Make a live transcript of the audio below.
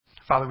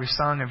Father, we've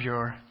sung of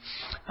your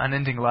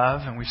unending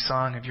love, and we've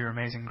sung of your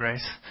amazing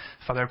grace.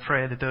 Father, I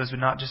pray that those would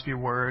not just be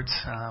words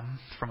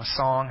from a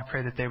song. I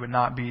pray that they would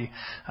not be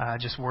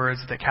just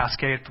words that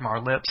cascade from our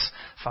lips.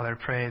 Father,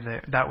 I pray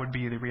that that would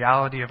be the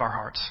reality of our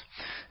hearts.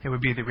 It would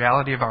be the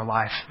reality of our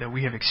life, that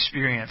we have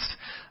experienced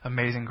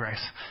amazing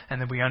grace,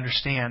 and that we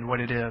understand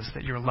what it is,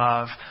 that your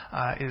love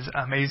is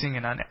amazing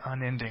and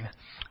unending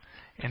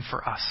and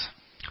for us.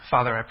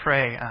 Father, I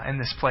pray in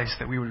this place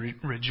that we would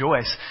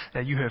rejoice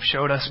that you have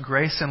showed us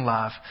grace and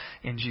love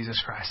in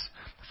Jesus Christ.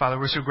 Father,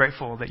 we're so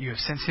grateful that you have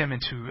sent him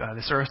into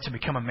this earth to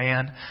become a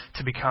man,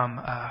 to become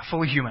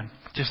fully human,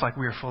 just like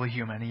we are fully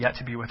human, and yet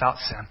to be without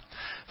sin.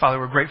 Father,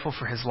 we're grateful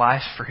for his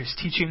life, for his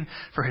teaching,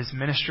 for his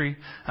ministry,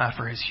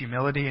 for his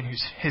humility and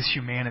his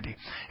humanity.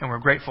 And we're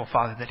grateful,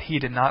 Father, that he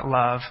did not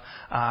love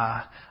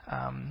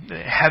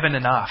heaven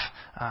enough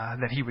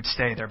that he would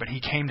stay there, but he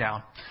came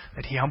down,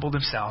 that he humbled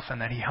himself,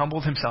 and that he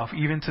humbled himself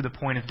even to the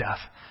point of death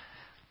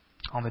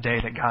on the day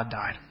that God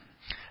died.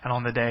 And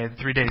on the day,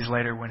 3 days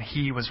later, when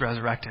he was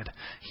resurrected,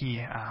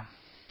 he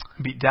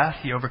beat death,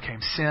 he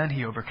overcame sin,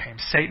 he overcame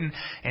Satan,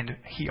 and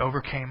he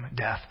overcame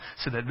death,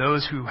 so that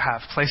those who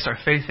have placed our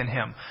faith in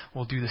him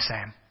will do the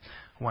same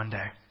one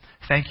day.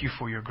 Thank you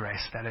for your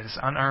grace, that it is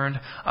unearned,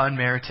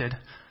 unmerited,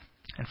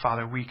 and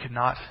Father, we could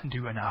not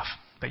do enough,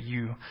 but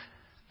you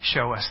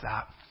show us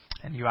that.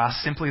 And you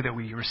ask simply that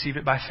we receive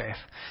it by faith,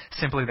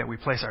 simply that we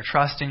place our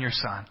trust in your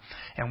Son,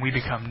 and we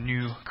become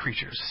new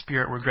creatures.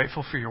 Spirit, we're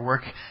grateful for your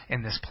work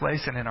in this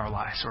place and in our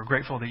lives. We're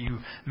grateful that you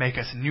make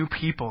us new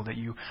people, that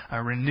you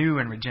renew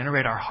and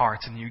regenerate our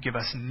hearts, and you give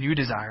us new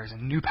desires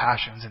and new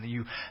passions, and that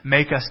you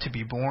make us to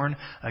be born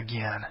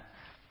again.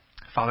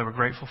 Father, we're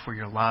grateful for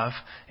your love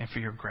and for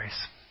your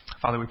grace.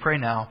 Father, we pray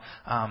now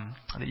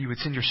that you would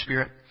send your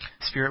Spirit.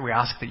 Spirit, we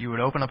ask that you would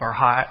open up our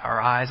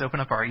eyes,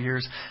 open up our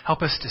ears,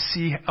 help us to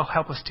see,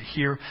 help us to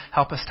hear,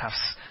 help us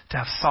to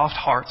have soft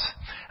hearts.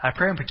 And I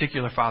pray in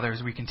particular, Father,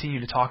 as we continue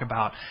to talk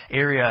about an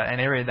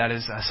area that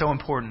is so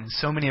important in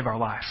so many of our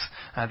lives,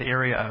 the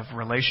area of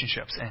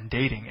relationships and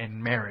dating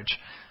and marriage.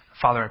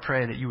 Father, I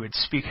pray that you would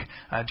speak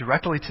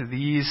directly to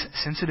these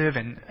sensitive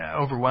and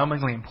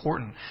overwhelmingly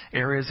important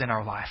areas in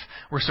our life.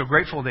 We're so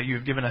grateful that you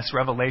have given us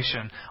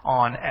revelation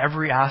on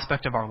every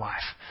aspect of our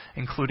life,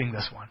 including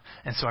this one.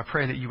 And so I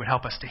pray that you would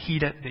help us to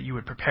heed it, that you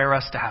would prepare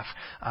us to have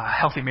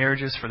healthy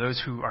marriages for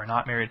those who are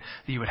not married,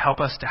 that you would help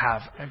us to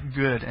have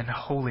good and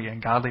holy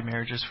and godly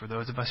marriages for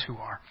those of us who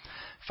are.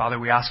 Father,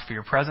 we ask for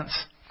your presence,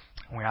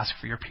 and we ask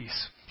for your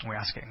peace, and we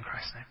ask it in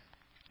Christ's name.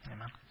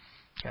 Amen.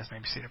 You guys may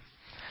be seated.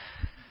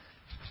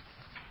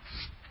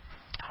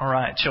 All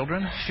right,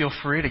 children, feel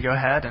free to go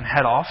ahead and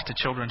head off to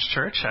Children's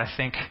Church. I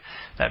think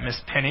that Miss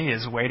Penny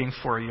is waiting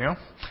for you.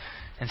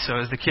 And so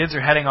as the kids are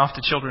heading off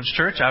to Children's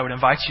Church, I would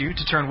invite you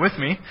to turn with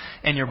me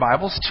in your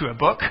Bibles to a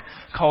book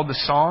called the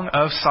Song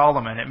of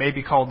Solomon. It may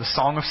be called the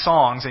Song of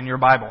Songs in your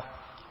Bible.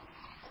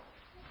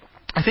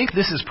 I think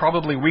this is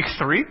probably week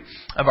 3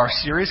 of our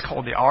series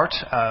called The Art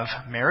of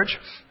Marriage.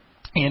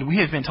 And we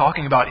have been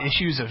talking about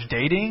issues of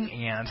dating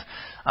and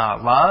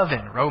love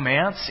and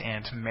romance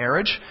and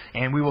marriage,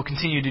 and we will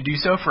continue to do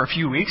so for a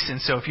few weeks.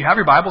 And so if you have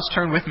your Bibles,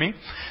 turn with me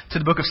to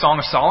the book of Song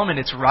of Solomon.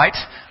 It's right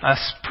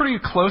pretty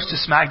close to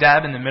smack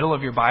dab in the middle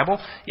of your Bible.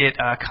 It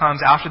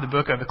comes after the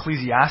book of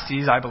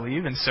Ecclesiastes, I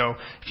believe. And so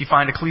if you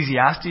find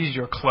Ecclesiastes,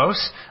 you're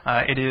close.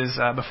 It is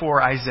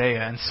before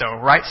Isaiah. And so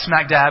right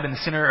smack dab in the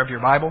center of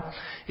your Bible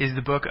is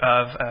the book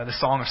of the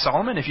Song of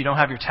Solomon. If you don't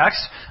have your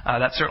text,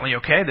 that's certainly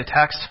okay. The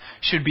text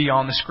should be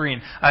on the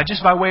screen.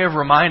 Just by way of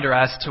reminder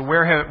as to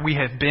where we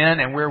have been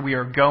and where we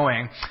are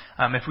going,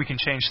 if we can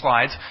change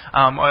slides.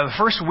 The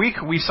first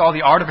week we saw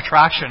the art of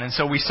attraction, and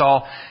so we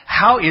saw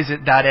how is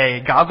it that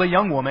a godly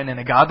young woman and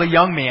a godly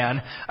young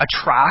man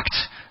attract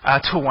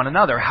to one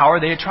another. How are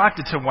they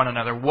attracted to one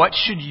another? What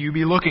should you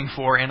be looking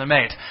for in a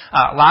mate?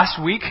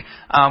 Last week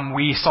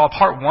we saw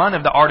part 1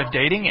 of the art of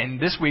dating, and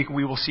this week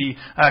we will see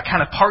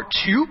kind of part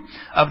 2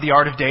 of the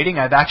art of dating.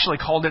 I've actually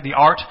called it the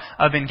art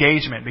of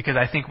engagement because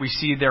I think we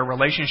see their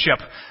relationship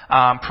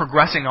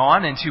progressing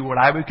on into what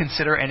I would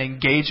consider an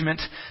engagement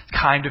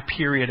kind of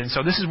period. And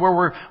so this is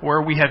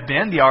where we have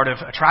been, the art of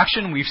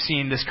attraction. We've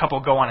seen this couple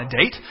go on a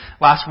date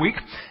last week,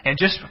 and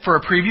just for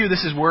a preview,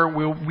 this is where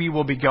we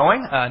will be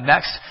going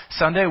next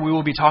Sunday. We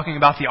will be talking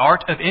about the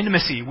art of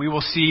intimacy. We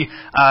will see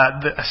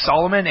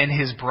Solomon and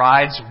his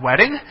bride's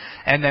wedding,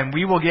 and then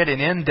we will get an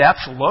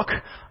in-depth look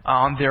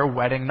on their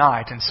wedding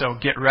night. And so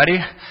get ready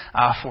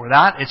for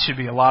that. It should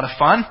be a lot of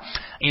fun.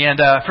 And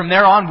from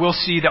there on, we'll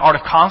see the art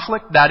of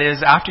conflict. That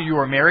is, after you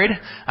are married,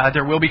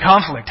 there will be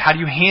conflict. How do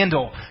you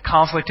handle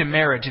conflict in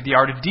marriage? The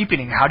art of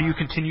deepening. How do you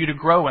continue to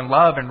grow in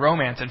love and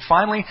romance? And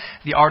finally,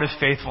 the art of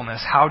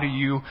faithfulness. How do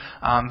you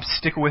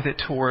stick with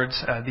it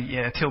towards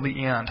till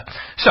the end?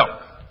 So,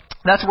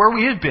 that's where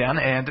we have been,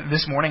 and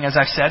this morning, as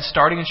I've said,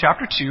 starting in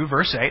chapter 2,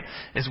 verse 8,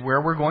 is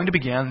where we're going to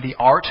begin, the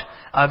art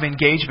of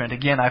engagement.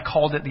 Again, I've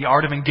called it the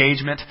art of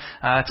engagement.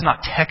 It's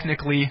not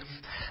technically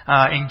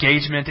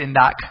engagement in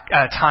that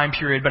time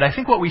period, but I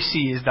think what we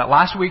see is that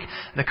last week,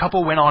 the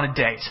couple went on a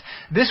date.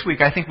 This week,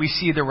 I think we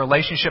see the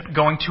relationship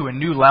going to a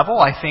new level.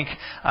 I think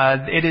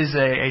it is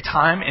a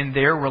time in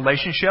their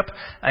relationship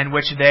in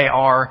which they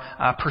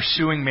are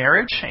pursuing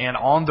marriage and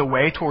on the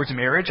way towards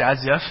marriage as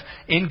if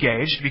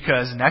engaged,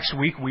 because next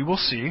week we will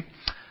see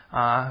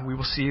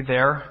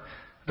their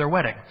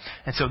wedding.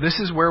 And so this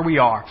is where we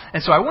are.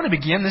 And so I want to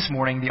begin this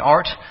morning the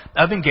art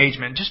of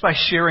engagement just by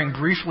sharing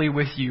briefly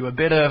with you a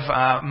bit of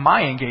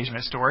my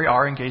engagement story,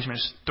 our engagement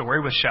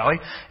story with Shelley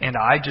and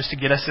I, just to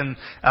get us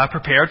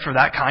prepared for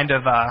that kind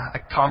of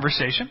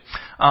conversation.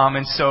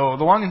 And so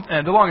the long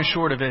and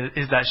short of it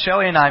is that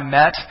Shelley and I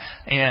met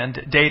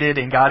and dated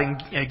and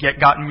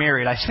gotten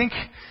married, I think,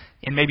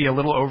 in maybe a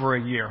little over a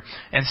year.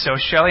 And so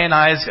Shelley and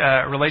I's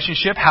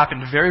relationship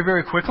happened very,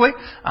 very quickly,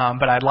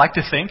 but I'd like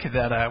to think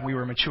that we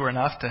were mature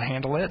enough to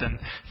handle it, and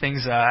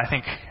things, I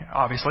think,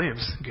 obviously, it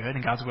was good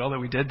in God's will that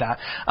we did that.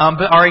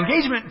 But our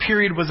engagement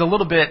period was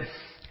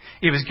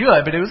it was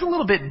good, but it was a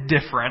little bit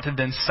different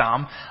than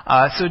some.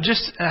 So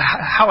just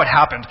how it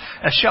happened.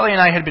 Shelley and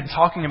I had been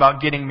talking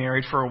about getting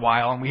married for a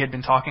while, and we had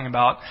been talking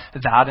about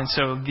that. And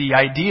so the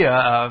idea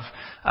of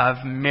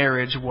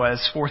marriage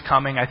was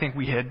forthcoming. I think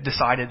we had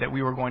decided that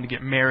we were going to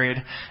get married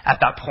at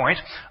that point.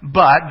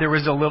 But there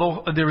was a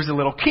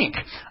little kink.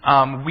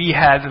 We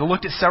had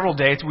looked at several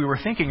dates. We were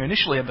thinking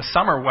initially of a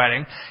summer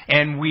wedding,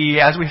 and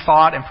as we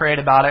thought and prayed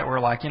about it,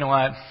 we're like, you know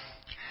what?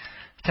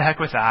 To heck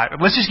with that.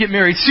 Let's just get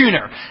married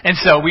sooner. And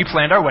so we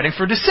planned our wedding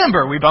for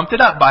December. We bumped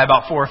it up by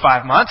about 4 or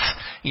 5 months.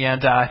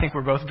 And I think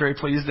we're both very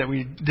pleased that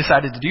we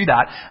decided to do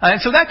that. And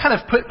so that kind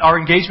of put our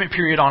engagement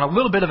period on a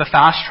little bit of a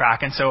fast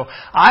track. And so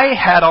I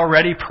had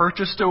already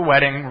purchased a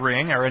wedding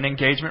ring or an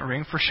engagement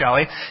ring for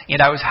Shelley,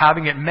 and I was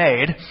having it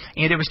made.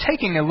 And it was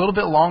taking a little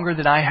bit longer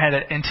than I had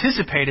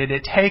anticipated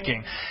it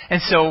taking.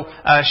 And so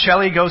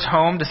Shelley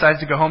decides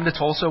to go home to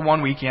Tulsa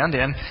one weekend.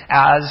 And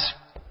as,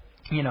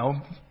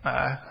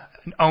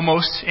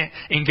 almost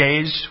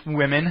engaged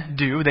women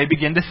do, they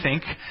begin to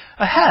think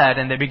ahead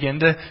and they begin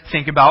to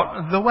think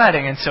about the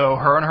wedding. And so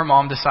her and her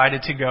mom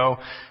decided to go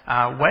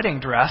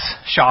wedding dress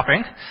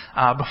shopping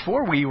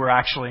before we were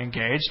actually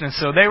engaged. And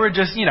so they were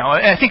just,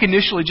 I think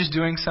initially just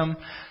doing some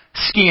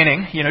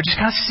scanning, just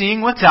kind of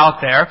seeing what's out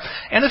there.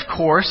 And of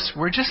course,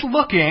 we're just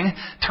looking,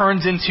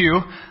 turns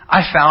into,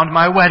 I found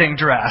my wedding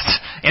dress.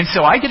 And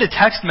so I get a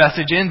text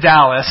message in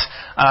Dallas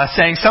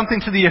saying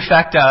something to the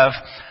effect of,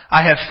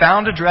 I have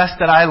found a dress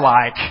that I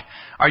like.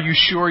 Are you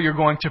sure you're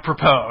going to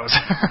propose?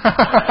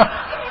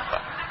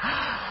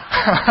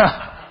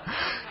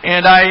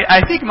 And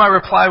I think my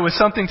reply was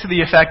something to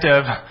the effect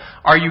of,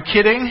 are you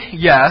kidding?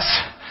 Yes.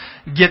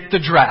 Get the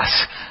dress.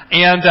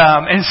 And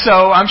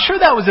so I'm sure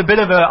that was a bit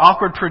of an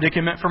awkward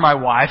predicament for my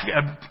wife,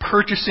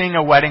 purchasing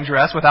a wedding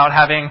dress without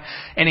having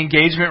an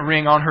engagement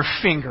ring on her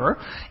finger.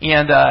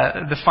 And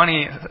the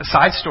funny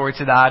side story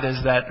to that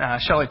is that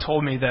Shelley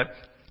told me that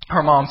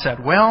her mom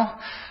said, well,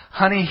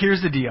 honey,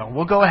 here's the deal.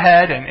 We'll go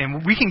ahead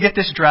and we can get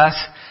this dress.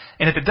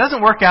 And if it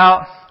doesn't work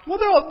out, well,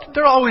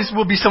 there always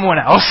will be someone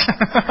else.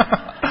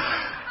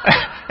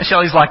 And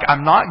Shelley's like,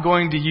 I'm not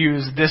going to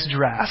use this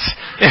dress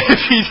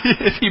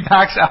if he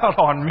backs out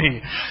on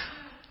me.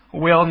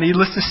 Well,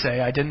 needless to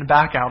say, I didn't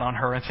back out on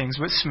her and things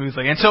went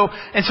smoothly. And so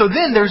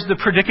then there's the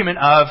predicament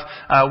of,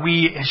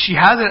 she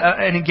has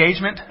an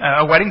engagement,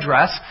 a wedding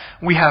dress.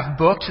 We have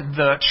booked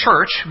the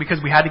church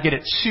because we had to get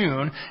it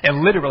soon.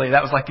 And literally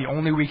that was like the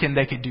only weekend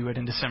they could do it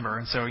in December.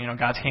 And so,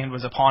 God's hand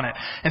was upon it.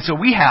 And so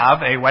we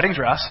have a wedding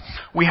dress.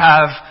 We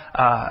have,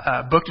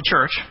 booked a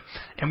church.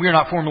 And we are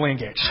not formally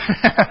engaged.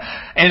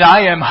 And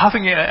I'm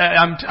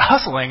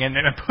hustling and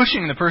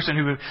pushing the person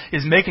who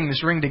is making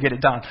this ring to get it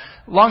done.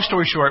 Long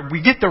story short,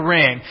 we get the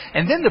ring,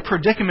 and then the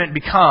predicament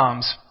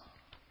becomes,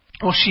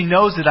 well, she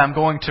knows that I'm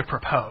going to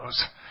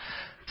propose.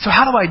 So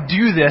how do I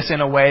do this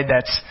in a way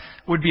that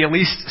would be at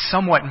least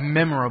somewhat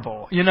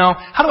memorable?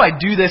 How do I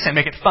do this and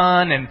make it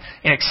fun and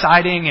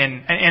exciting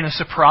and a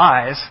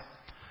surprise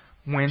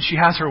when she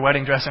has her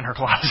wedding dress in her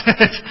closet?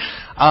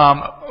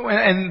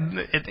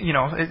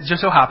 It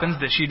just so happens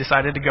that she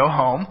decided to go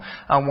home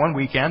one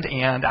weekend,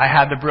 and I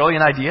had the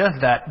brilliant idea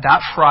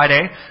that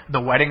Friday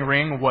the wedding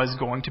ring was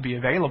going to be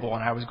available,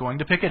 and I was going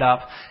to pick it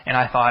up. And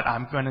I thought,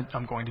 I'm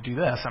going to do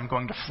this. I'm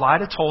going to fly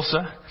to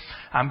Tulsa.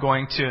 I'm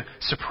going to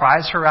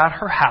surprise her at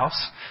her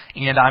house,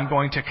 and I'm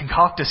going to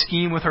concoct a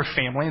scheme with her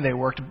family. They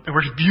worked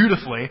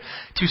beautifully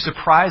to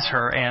surprise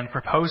her and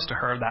propose to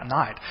her that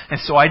night.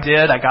 And so I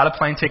did. I got a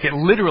plane ticket.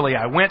 Literally,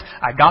 I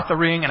got the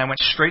ring, and I went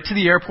straight to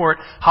the airport,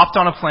 hopped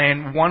on a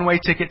plane, one-way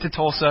ticket to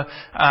Tulsa.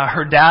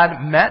 Her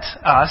dad met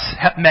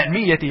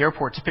me at the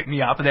airport to pick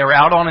me up. They were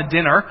out on a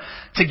dinner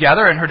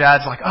together, and her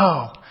dad's like,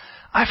 oh,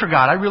 I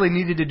forgot. I really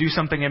needed to do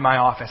something in my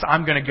office.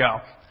 I'm going to go.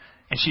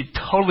 And she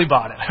totally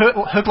bought it.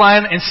 Hook,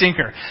 line, and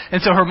sinker.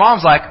 And so her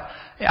mom's like,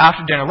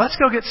 after dinner, let's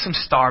go get some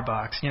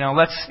Starbucks,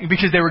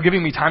 because they were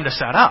giving me time to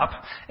set up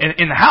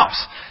in the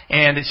house.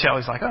 And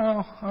Shelly's like,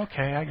 oh,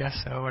 okay, I guess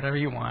so, whatever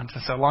you want.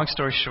 And so long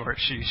story short,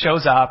 she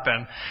shows up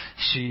and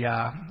she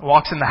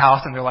walks in the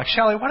house and they're like,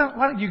 Shelly, why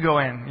don't you go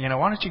in?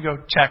 Why don't you go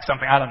check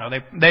something? I don't know.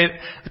 They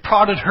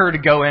prodded her to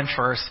go in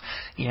first.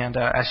 And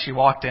as she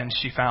walked in,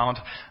 she found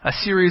a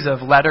series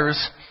of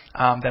letters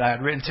that I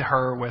had written to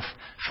her with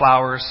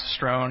flowers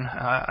strewn,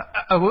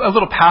 a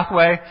little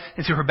pathway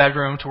into her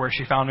bedroom to where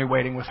she found me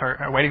waiting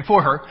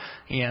for her,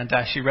 and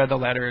she read the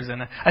letters.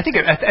 And I think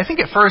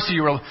at first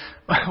you were,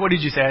 what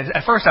did you say?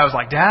 At first I was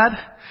like, Dad,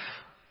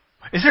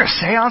 is there a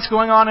seance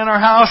going on in our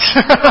house?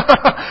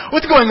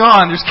 What's going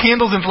on? There's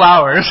candles and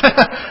flowers.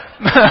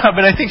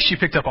 But I think she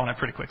picked up on it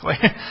pretty quickly.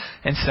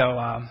 And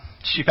so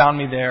she found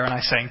me there, and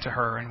I sang to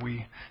her, and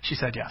she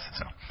said yes.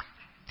 So,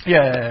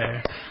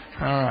 yay.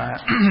 All right.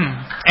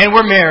 And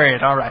we're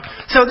married. All right.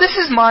 So this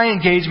is my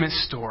engagement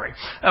story.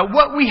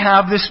 What we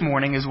have this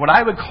morning is what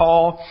I would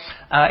call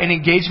an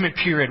engagement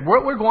period.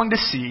 What we're going to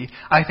see,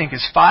 I think,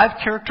 is five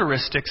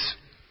characteristics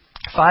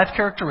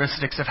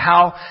of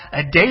how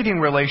a dating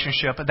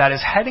relationship that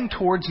is heading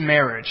towards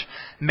marriage,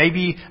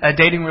 maybe a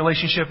dating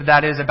relationship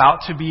that is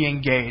about to be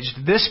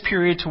engaged, this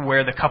period to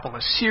where the couple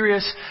is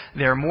serious,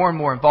 they're more and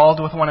more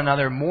involved with one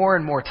another, more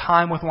and more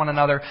time with one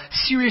another,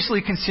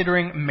 seriously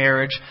considering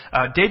marriage,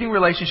 a dating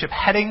relationship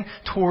heading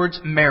towards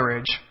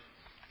marriage.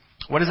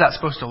 What is that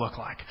supposed to look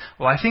like?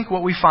 Well, I think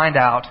what we find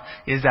out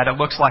is that it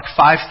looks like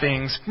five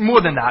things, more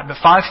than that, but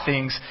five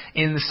things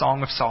in the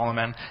Song of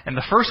Solomon. And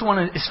the first one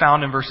is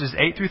found in verses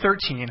 8 through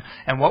 13.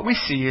 And what we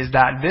see is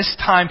that this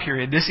time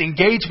period, this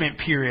engagement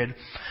period,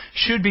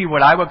 should be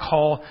what I would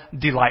call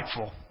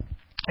delightful.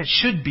 It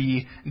should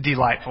be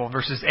delightful,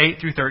 verses 8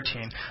 through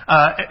 13.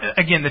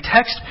 Again, the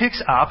text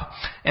picks up,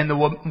 and the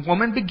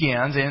woman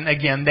begins, and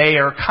again, they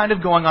are kind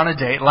of going on a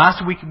date.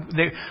 Last week,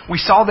 we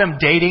saw them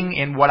dating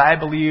in what I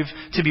believe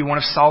to be one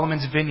of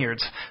Solomon's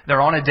vineyards.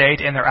 They're on a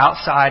date, and they're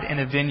outside in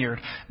a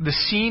vineyard. The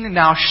scene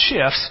now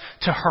shifts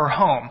to her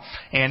home,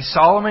 and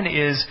Solomon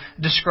is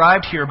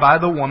described here by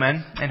the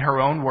woman, in her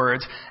own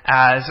words,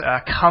 as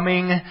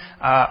coming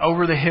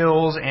over the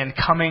hills and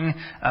coming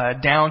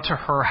down to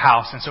her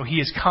house. And so he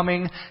is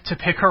coming to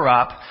pick her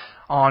up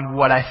on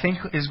what I think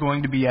is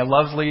going to be a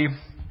lovely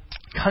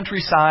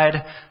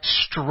countryside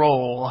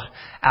stroll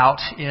out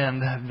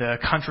in the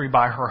country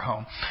by her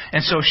home.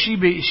 And so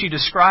she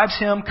describes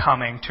him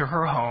coming to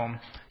her home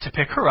to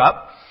pick her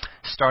up,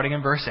 starting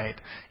in verse 8.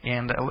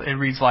 And it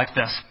reads like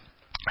this.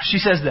 She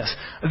says this,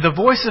 "The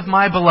voice of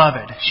my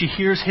beloved," she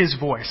hears his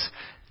voice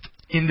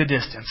in the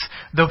distance.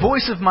 "The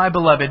voice of my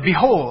beloved,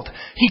 behold,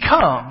 he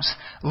comes,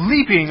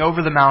 leaping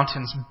over the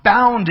mountains,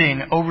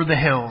 bounding over the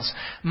hills.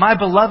 My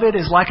beloved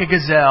is like a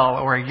gazelle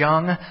or a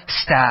young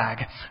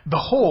stag.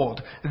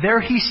 Behold, there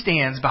he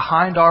stands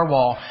behind our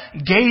wall,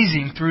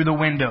 gazing through the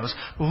windows,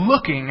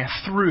 looking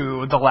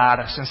through the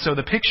lattice." And so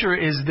the picture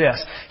is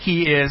this.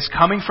 He is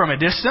coming from a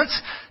distance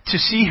to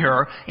see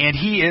her, and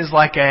he is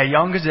like a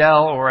young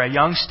gazelle or a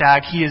young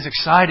stag. He is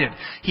excited.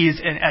 He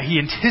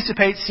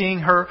anticipates seeing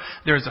her.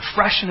 There's a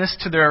freshness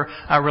to their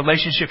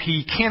relationship.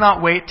 He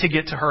cannot wait to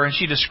get to her. And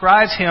she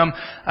describes him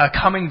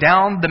coming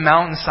down the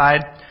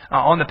mountainside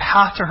on the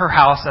path to her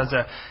house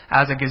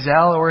as a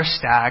gazelle or a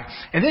stag.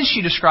 And then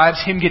she describes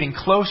him getting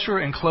closer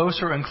and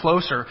closer and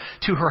closer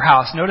to her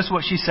house. Notice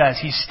what she says.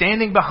 He's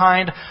standing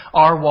behind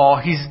our wall.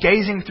 He's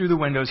gazing through the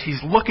windows.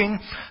 He's looking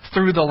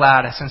through the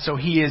lattice. And so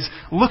he is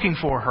looking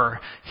for her.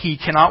 He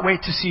cannot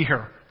wait to see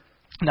her.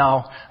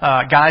 Now,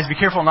 guys, be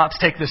careful not to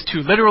take this too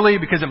literally,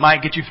 because it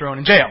might get you thrown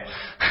in jail.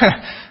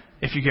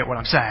 If you get what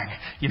I'm saying.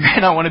 You may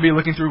not want to be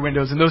looking through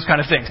windows and those kind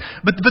of things.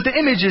 But the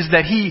image is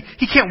that he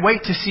can't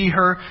wait to see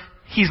her.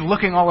 He's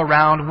looking all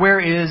around. Where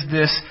is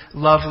this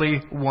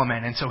lovely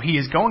woman? And so he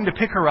is going to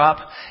pick her up,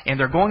 and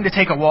they're going to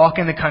take a walk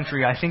in the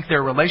country. I think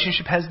their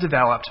relationship has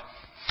developed.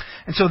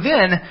 And so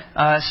then,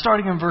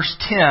 starting in verse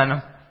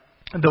 10,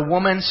 the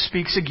woman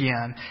speaks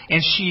again,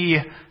 and she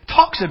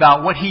talks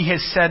about what he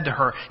has said to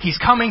her. He's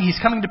coming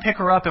to pick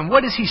her up, and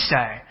what does he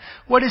say?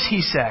 What does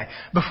he say?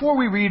 Before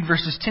we read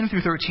verses 10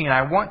 through 13,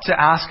 I want to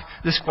ask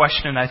this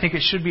question, and I think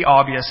it should be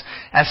obvious.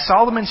 As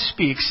Solomon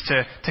speaks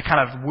to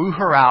kind of woo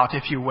her out,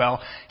 if you will,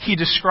 he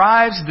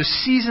describes the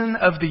season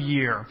of the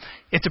year.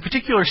 It's a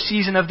particular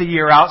season of the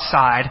year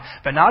outside,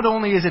 but not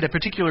only is it a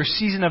particular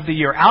season of the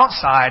year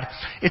outside,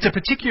 it's a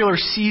particular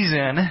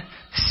season,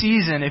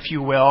 if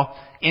you will,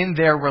 in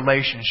their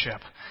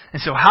relationship.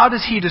 And so how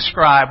does he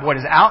describe what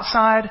is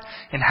outside,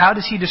 and how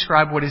does he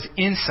describe what is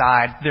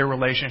inside their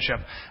relationship?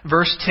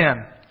 Verse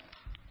 10.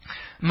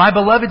 "My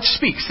beloved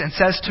speaks and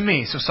says to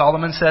me," so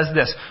Solomon says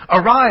this,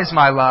 "Arise,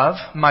 my love,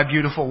 my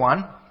beautiful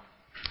one,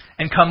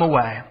 and come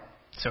away."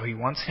 So he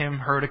wants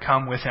her to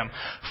come with him.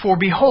 "For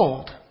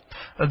behold,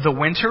 the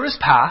winter is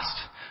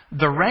past,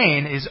 the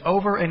rain is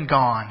over and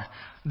gone.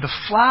 The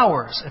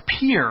flowers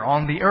appear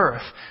on the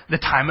earth. The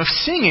time of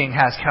singing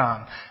has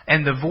come,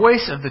 and the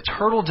voice of the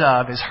turtle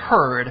dove is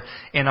heard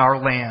in our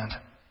land.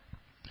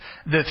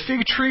 The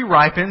fig tree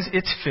ripens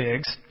its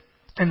figs,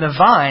 and the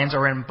vines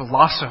are in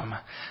blossom.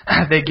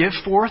 They give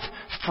forth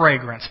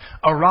fragrance.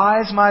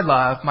 Arise, my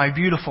love, my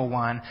beautiful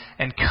one,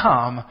 and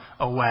come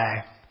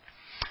away.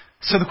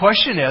 So the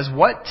question is,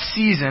 what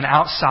season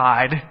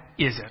outside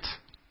is it?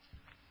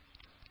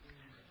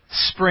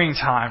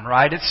 Springtime,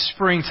 right? It's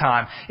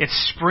springtime.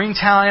 It's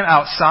springtime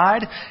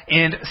outside,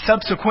 and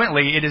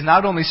subsequently, it is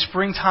not only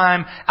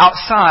springtime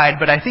outside,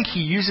 but I think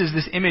he uses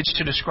this image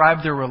to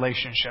describe their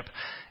relationship.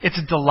 It's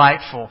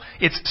delightful.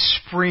 It's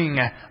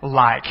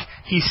spring-like.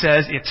 He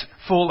says it's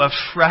full of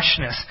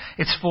freshness.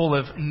 It's full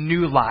of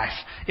new life.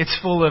 It's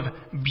full of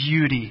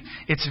beauty.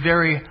 It's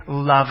very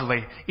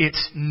lovely.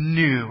 It's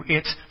new.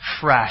 It's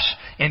fresh.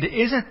 And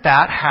isn't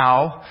that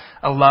how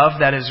a love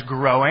that is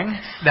growing,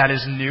 that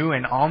is new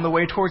and on the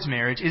way towards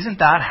marriage, isn't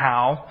that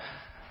how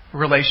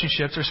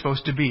relationships are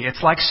supposed to be?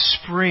 It's like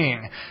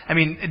spring. I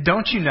mean,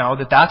 don't you know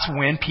that that's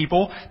when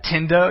people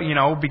tend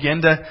to,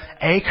 begin to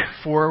ache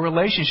for a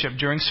relationship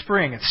during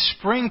spring? It's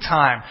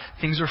springtime.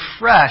 Things are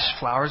fresh.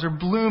 Flowers are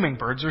blooming.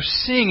 Birds are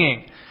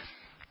singing.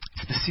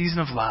 It's the season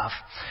of love.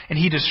 And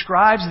he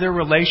describes their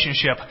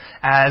relationship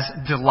as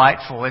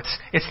delightful.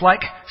 It's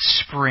like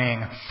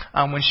spring.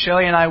 When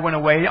Shelley and I went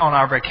away on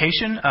our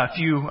vacation a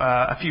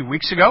few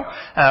weeks ago,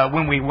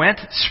 when we went,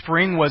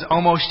 spring was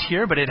almost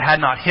here, but it had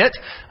not hit.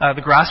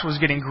 The grass was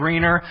getting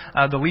greener.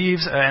 The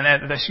leaves,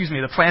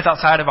 the plants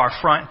outside of our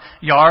front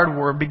yard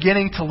were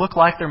beginning to look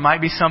like there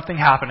might be something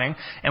happening.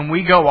 And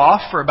we go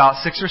off for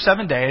about 6 or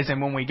 7 days,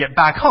 and when we get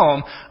back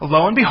home,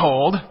 lo and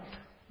behold,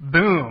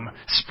 boom!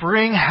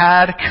 Spring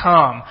had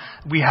come.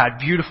 We had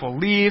beautiful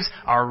leaves.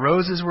 Our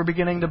roses were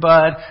beginning to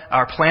bud.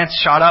 Our plants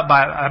shot up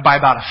by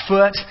about a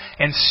foot.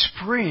 And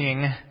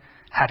spring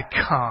had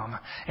come.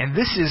 And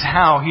this is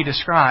how he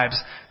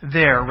describes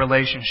their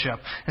relationship.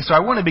 And so I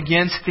want to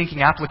begin thinking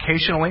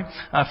applicationally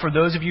for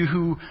those of you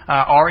who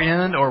are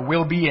in or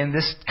will be in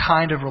this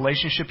kind of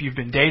relationship. You've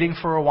been dating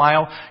for a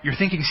while. You're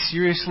thinking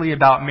seriously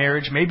about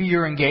marriage. Maybe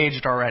you're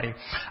engaged already.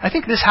 I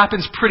think this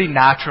happens pretty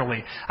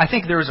naturally. I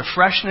think there is a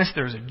freshness,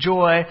 there is a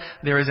joy,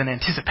 there is an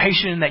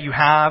anticipation that you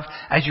have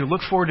as you look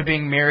forward to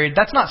being married.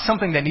 That's not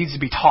something that needs to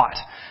be taught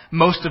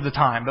most of the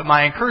time. But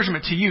my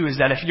encouragement to you is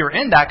that if you're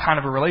in that kind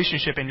of a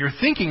relationship and you're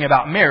thinking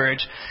about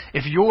marriage,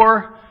 if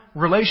your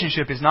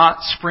relationship is not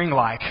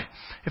spring-like,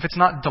 if it's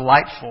not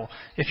delightful,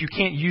 if you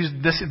can't use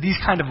these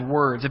kind of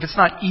words, if it's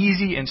not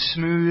easy and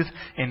smooth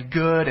and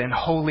good and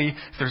holy, if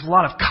there's a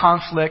lot of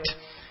conflict,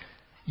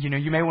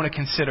 you may want to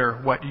consider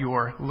what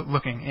you're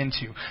looking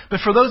into. But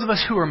for those of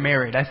us who are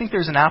married, I think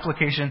there's an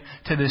application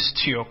to this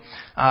too.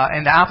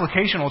 And the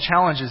applicational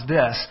challenge is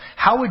this.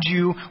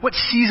 What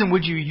season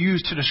would you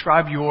use to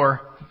describe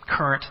your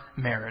current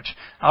marriage?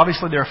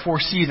 Obviously, there are 4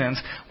 seasons.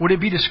 Would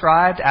it be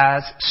described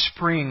as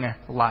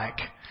spring-like?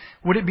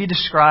 Would it be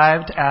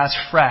described as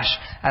fresh,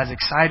 as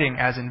exciting,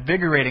 as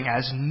invigorating,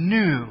 as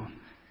new,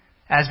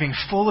 as being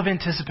full of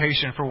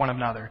anticipation for one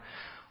another?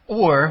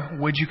 Or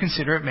would you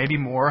consider it maybe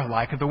more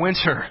like the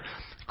winter?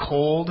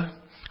 Cold,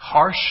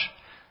 harsh,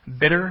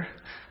 bitter,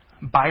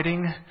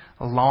 biting,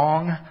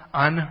 long,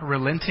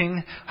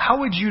 unrelenting? How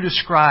would you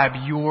describe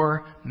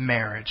your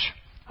marriage?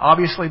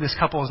 Obviously, this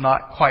couple is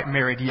not quite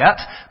married yet,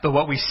 but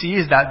what we see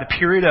is that the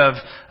period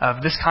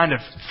of this kind of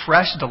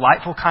fresh,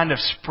 delightful kind of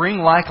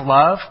spring-like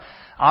love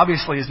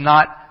obviously is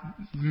not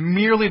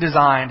merely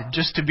designed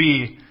just to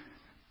be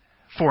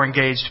for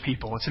engaged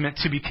people. It's meant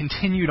to be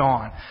continued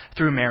on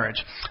through marriage.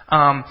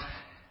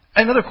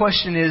 Another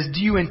question is,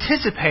 do you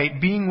anticipate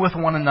being with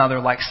one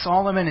another like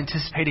Solomon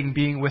anticipating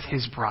being with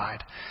his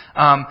bride?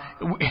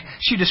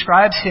 She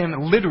describes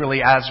him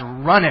literally as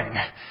running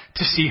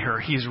to see her.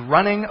 He's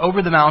running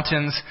over the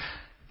mountains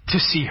to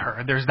see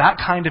her. There's that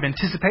kind of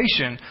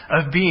anticipation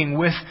of being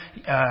with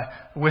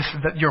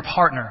your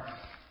partner.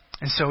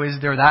 And so is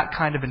there that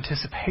kind of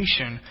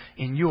anticipation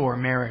in your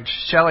marriage?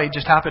 Shelley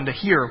just happened to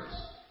hear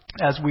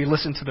as we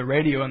listened to the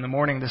radio in the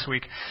morning this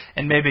week,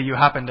 and maybe you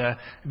happen to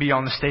be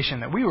on the station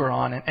that we were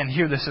on and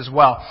hear this as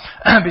well.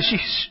 But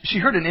she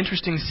heard an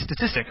interesting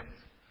statistic.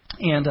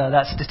 And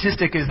that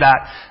statistic is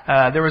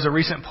that there was a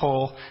recent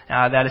poll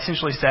that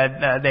essentially said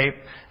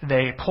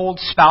they polled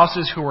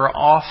spouses who were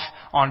off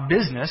on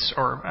business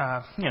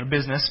or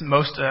business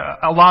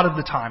a lot of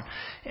the time,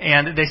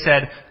 and they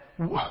said,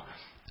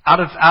 out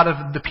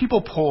of the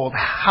people polled,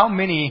 how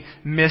many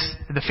miss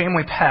the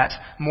family pet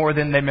more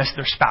than they miss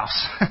their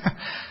spouse?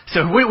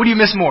 So what do you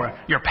miss more,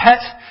 your pet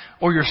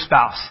or your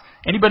spouse?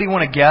 Anybody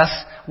want to guess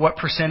what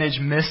percentage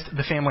missed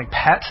the family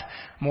pet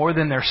more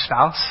than their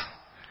spouse?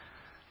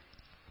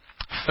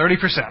 30%.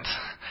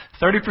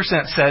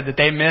 30% said that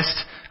they missed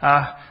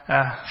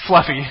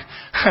Fluffy,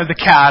 the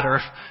cat,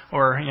 or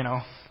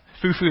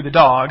Foo-Foo the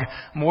dog,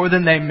 more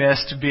than they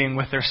missed being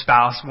with their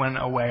spouse when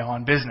away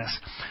on business.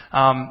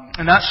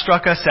 And that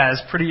struck us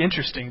as pretty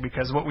interesting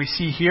because what we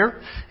see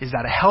here is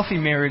that a healthy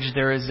marriage,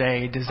 there is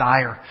a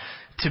desire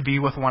to be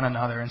with one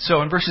another. And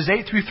so in verses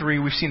 8 through 3,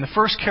 we've seen the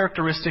first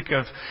characteristic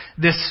of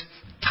this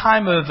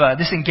time of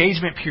this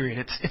engagement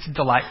period. It's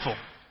delightful.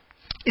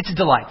 It's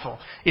delightful.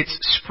 It's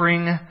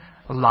spring-like.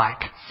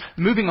 like.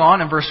 Moving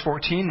on in verse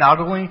 14, not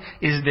only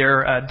is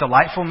there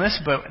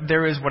delightfulness, but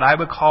there is what I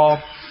would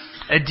call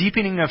a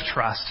deepening of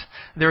trust.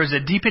 There is a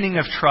deepening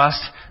of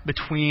trust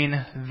between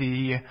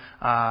the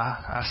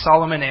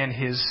Solomon and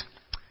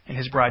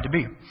his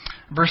bride-to-be.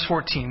 Verse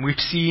 14, we've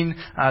seen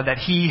that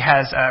he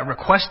has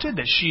requested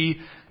that she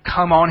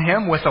come on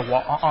him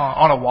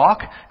on a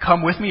walk.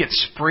 Come with me.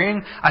 It's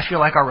spring. I feel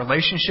like our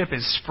relationship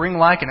is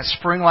spring-like, and it's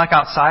spring-like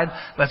outside.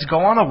 Let's go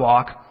on a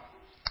walk.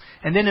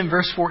 And then in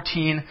verse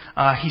 14,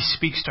 he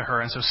speaks to her.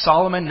 And so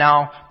Solomon,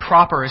 now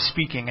proper, is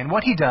speaking. And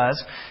what he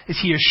does is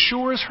he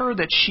assures her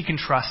that she can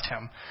trust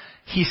him.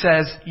 He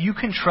says, you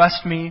can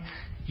trust me.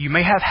 You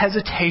may have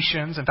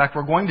hesitations. In fact,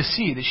 we're going to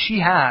see that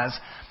she has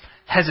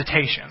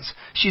hesitations.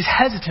 She's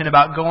hesitant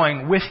about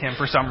going with him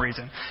for some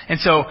reason. And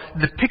so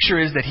the picture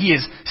is that he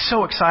is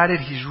so excited.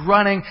 He's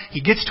running.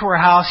 He gets to her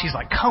house. He's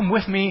like, come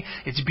with me.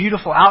 It's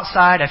beautiful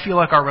outside. I feel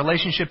like our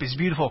relationship is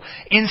beautiful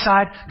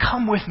inside.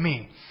 Come with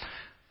me.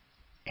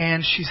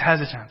 And she's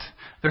hesitant.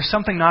 There's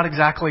something not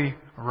exactly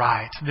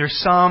right. There's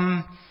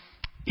some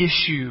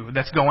issue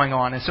that's going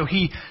on. And so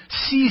he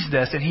sees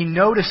this and he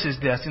notices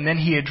this, and then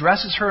he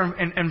addresses her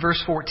in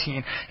verse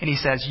 14, and he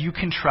says, you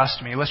can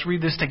trust me. Let's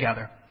read this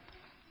together.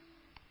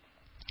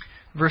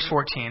 Verse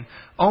 14,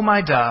 O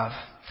my dove,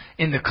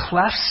 in the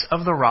clefts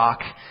of the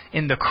rock,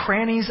 in the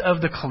crannies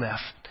of the cliff,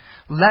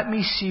 let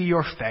me see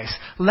your face.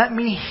 Let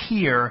me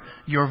hear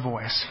your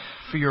voice.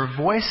 For your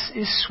voice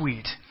is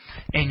sweet,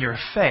 and your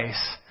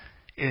face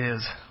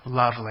is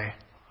lovely.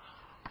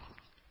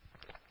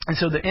 And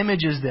so the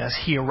image is this.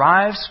 He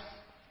arrives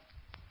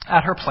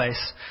at her place,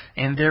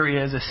 and there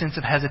is a sense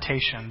of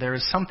hesitation. There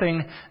is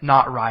something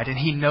not right, and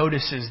he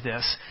notices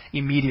this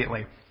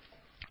immediately.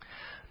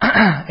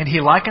 And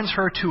he likens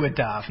her to a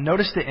dove.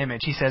 Notice the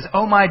image. He says,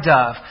 "Oh, my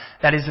dove,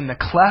 that is in the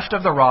cleft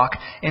of the rock,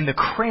 in the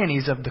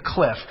crannies of the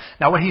cliff."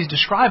 Now, what he's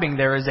describing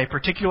there is a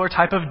particular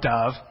type of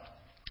dove.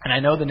 And I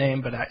know the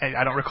name, but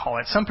I don't recall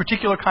it. Some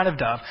particular kind of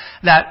dove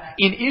that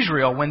in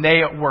Israel, when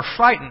they were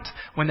frightened,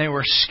 when they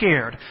were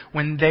scared,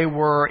 when they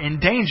were in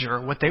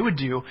danger, what they would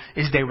do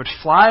is they would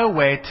fly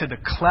away to the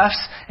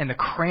clefts and the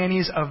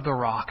crannies of the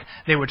rock.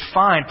 They would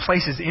find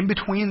places in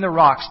between the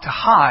rocks to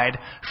hide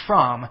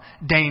from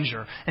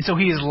danger. And so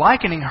he is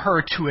likening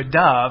her to a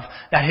dove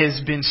that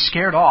has been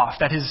scared off,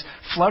 that has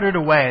fluttered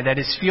away, that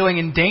is feeling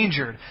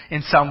endangered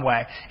in some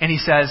way. And he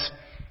says,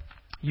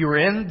 you're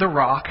in the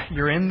rock,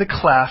 you're in the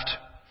cleft,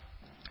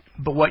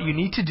 but what you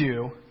need to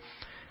do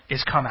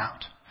is come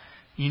out.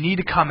 You need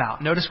to come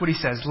out. Notice what he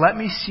says. Let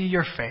me see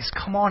your face.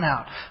 Come on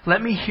out.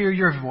 Let me hear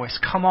your voice.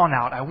 Come on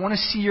out. I want to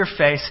see your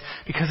face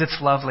because it's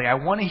lovely. I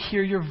want to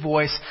hear your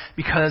voice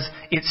because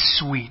it's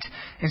sweet.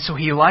 And so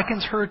he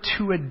likens her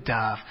to a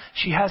dove.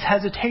 She has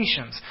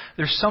hesitations.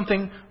 There's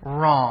something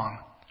wrong.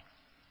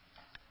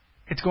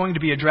 It's going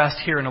to be addressed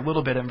here in a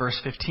little bit in verse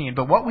 15.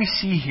 But what we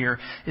see here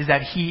is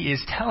that he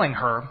is telling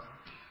her,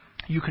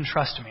 you can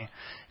trust me.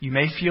 You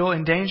may feel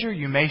in danger.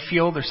 You may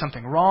feel there's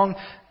something wrong.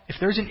 If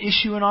there's an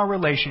issue in our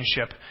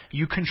relationship,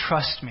 you can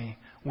trust me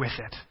with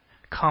it.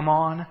 Come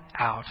on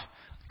out.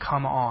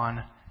 Come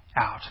on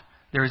out.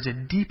 There is a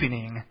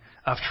deepening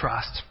of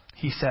trust.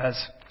 He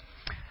says,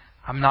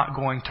 I'm not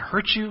going to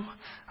hurt you.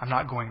 I'm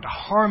not going to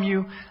harm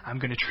you. I'm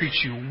going to treat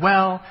you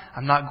well.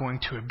 I'm not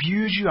going to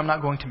abuse you. I'm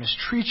not going to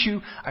mistreat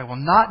you. I will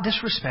not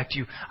disrespect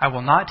you. I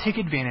will not take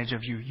advantage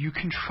of you. You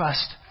can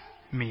trust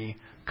me.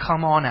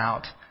 Come on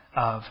out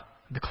of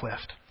the cliff.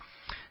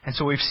 And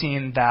so we've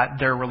seen that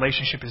their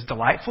relationship is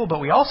delightful,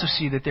 but we also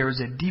see that there is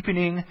a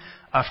deepening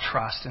of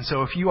trust. And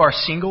so if you are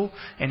single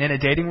and in a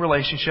dating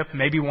relationship,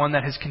 maybe one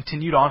that has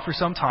continued on for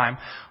some time,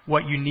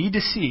 what you need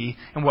to see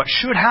and what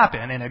should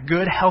happen in a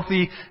good,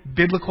 healthy,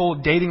 biblical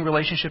dating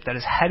relationship that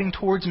is heading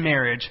towards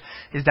marriage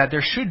is that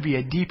there should be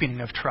a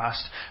deepening of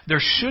trust. There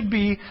should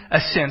be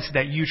a sense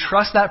that you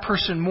trust that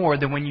person more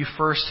than when you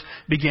first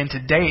begin to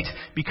date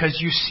because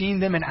you've seen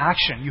them in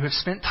action. You have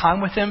spent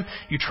time with them.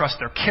 You trust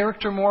their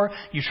character more.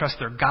 You trust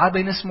their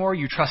godliness more.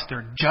 You trust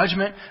their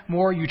judgment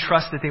more. You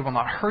trust that they will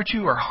not hurt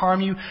you or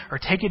harm you or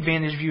take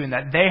advantage of you and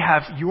that they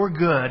have your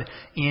good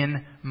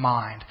in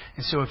mind.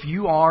 And so if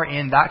you are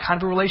in that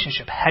kind of a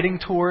relationship heading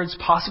towards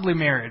possibly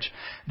marriage,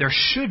 there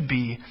should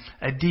be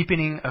a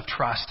deepening of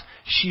trust.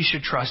 She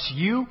should trust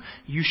you.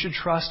 You should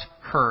trust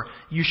her.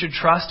 You should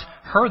trust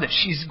her that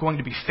she's going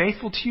to be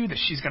faithful to you, that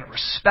she's going to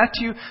respect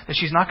you, that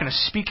she's not going to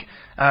speak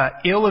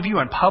ill of you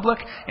in public.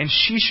 And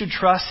she should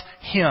trust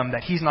him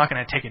that he's not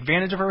going to take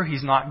advantage of her.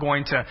 He's not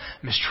going to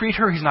mistreat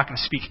her. He's not going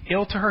to speak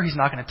ill to her. He's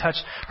not going to touch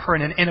her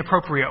in an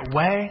inappropriate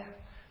way.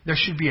 There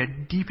should be a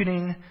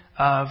deepening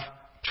of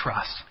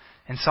trust.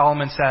 And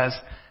Solomon says,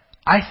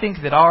 I think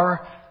that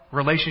our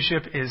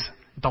relationship is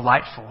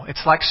delightful.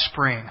 It's like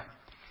spring.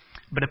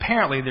 But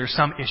apparently there's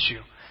some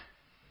issue.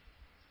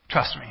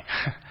 Trust me.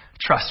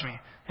 Trust me.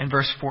 In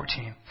verse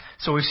 14.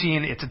 So we've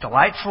seen it's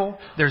delightful.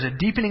 There's a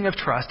deepening of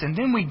trust. And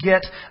then we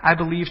get, I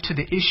believe, to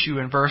the issue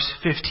in verse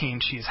 15.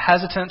 She is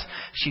hesitant.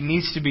 She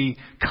needs to be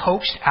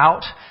coaxed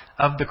out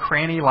of the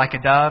cranny like a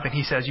dove. And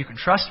he says, you can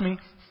trust me.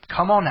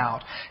 Come on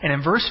out. And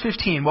in verse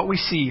 15, what we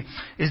see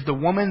is the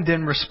woman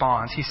then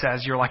responds. He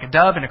says, you're like a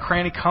dove in a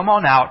cranny, come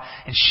on out.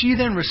 And she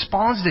then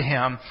responds to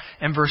him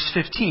in verse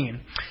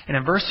 15. And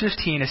in verse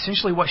 15,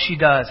 essentially what she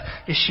does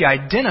is she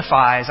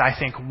identifies, I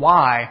think,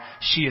 why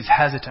she is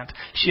hesitant.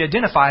 She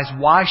identifies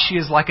why she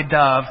is like a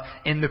dove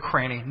in the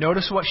cranny.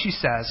 Notice what she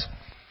says.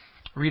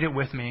 Read it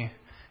with me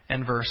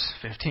in verse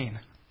 15.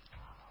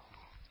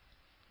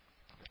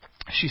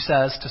 She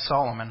says to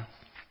Solomon,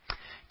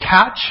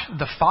 catch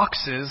the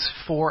foxes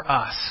for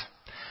us,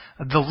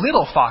 the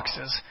little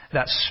foxes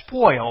that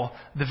spoil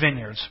the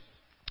vineyards.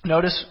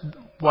 Notice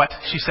what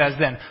she says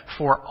then.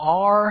 For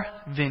our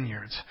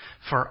vineyards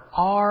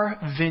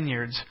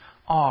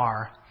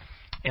are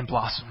in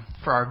blossom.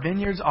 For our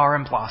vineyards are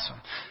in blossom.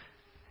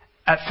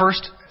 At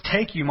first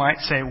take, you might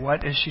say,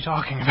 what is she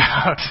talking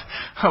about?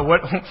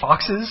 What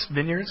foxes,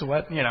 vineyards?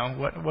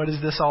 What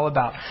is this all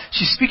about?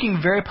 She's speaking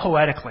very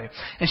poetically,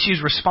 and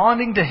she's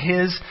responding to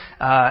his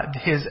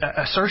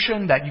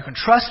assertion that you can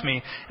trust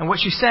me. And what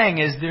she's saying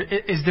is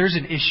there's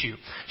an issue.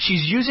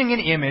 She's using an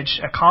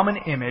image, a common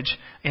image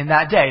in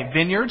that day.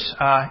 Vineyards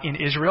in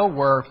Israel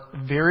were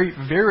very,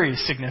 very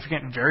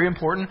significant, very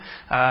important,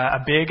 a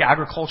big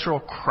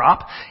agricultural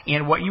crop.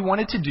 And what you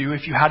wanted to do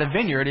if you had a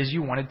vineyard is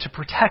you wanted to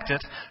protect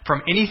it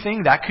from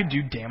anything that could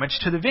do damage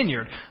to the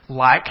vineyard,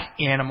 like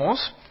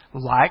animals,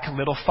 like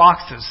little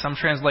foxes. Some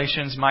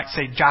translations might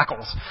say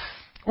jackals.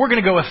 We're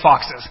going to go with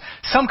foxes.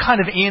 Some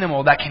kind of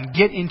animal that can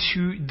get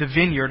into the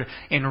vineyard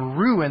and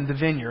ruin the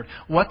vineyard.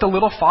 What the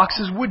little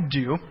foxes would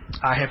do,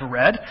 I have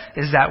read,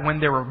 is that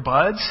when there were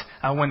buds,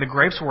 when the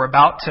grapes were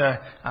about to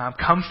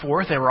come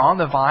forth, they were on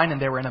the vine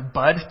and they were in a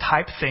bud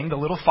type thing, the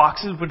little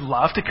foxes would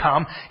love to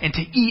come and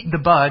to eat the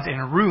buds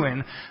and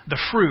ruin the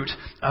fruit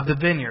of the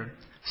vineyard.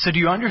 So do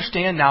you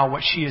understand now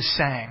what she is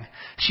saying?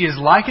 She is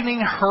likening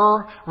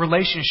her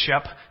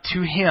relationship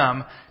to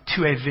him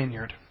to a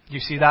vineyard. Do you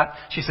see that?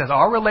 She says,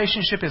 our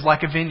relationship is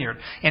like a vineyard.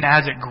 And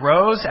as it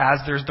grows, as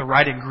there's the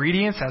right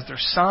ingredients, as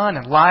there's sun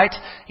and light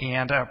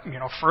and,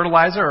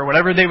 fertilizer or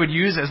whatever they would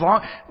use,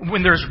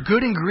 when there's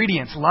good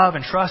ingredients, love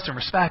and trust and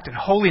respect and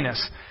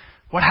holiness,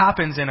 what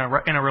happens in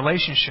a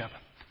relationship?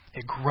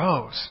 It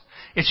grows.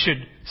 It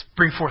should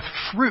bring forth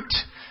fruit.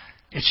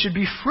 It should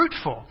be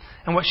fruitful.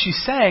 And what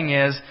she's saying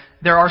is,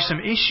 there are some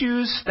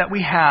issues that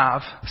we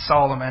have,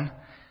 Solomon,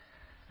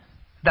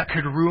 that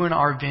could ruin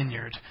our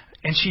vineyard.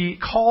 And she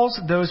calls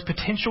those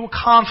potential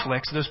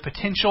conflicts, those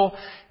potential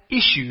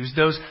issues,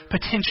 those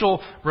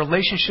potential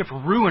relationship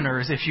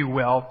ruiners, if you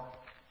will,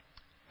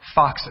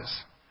 foxes.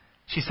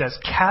 She says,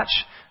 catch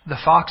the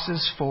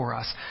foxes for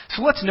us.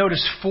 So let's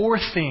notice 4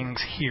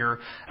 things here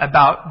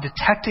about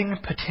detecting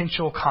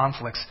potential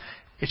conflicts.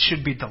 It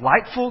should be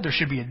delightful. There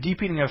should be a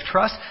deepening of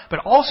trust.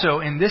 But also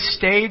in this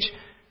stage,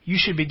 you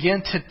should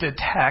begin to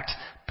detect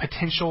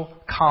potential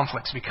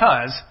conflicts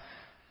because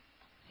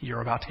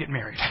you're about to get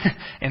married.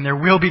 And there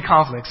will be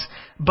conflicts.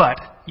 But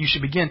you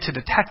should begin to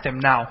detect them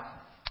now.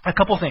 A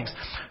couple things.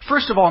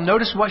 First of all,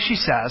 notice what she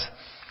says.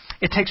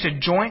 It takes a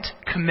joint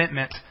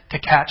commitment to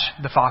catch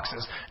the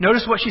foxes.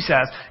 Notice what she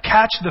says.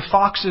 Catch the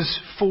foxes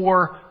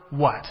for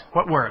what?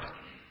 What word?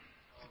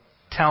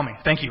 Tell me.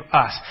 Thank you.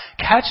 Us.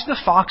 Catch the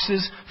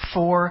foxes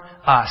for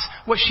us.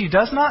 What she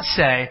does not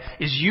say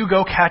is you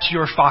go catch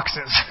your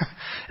foxes.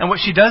 And what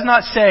she does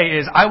not say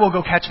is I will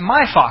go catch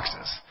my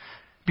foxes.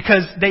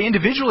 Because they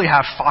individually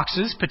have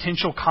foxes,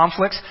 potential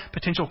conflicts,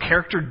 potential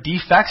character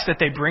defects that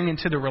they bring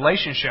into the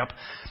relationship.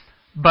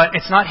 But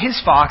it's not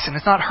his fox and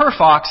it's not her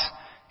fox.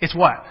 It's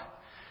what?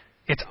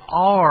 It's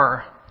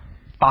our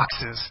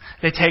foxes.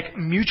 They take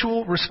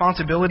mutual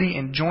responsibility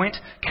and joint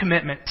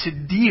commitment to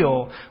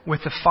deal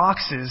with the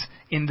foxes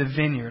in the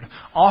vineyard.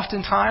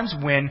 Oftentimes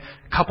when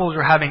couples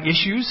are having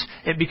issues,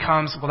 it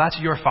becomes, well, that's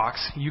your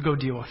fox. You go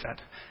deal with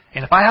it.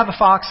 And if I have a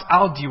fox,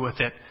 I'll deal with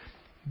it.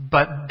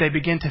 But they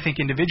begin to think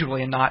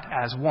individually and not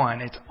as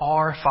one. It's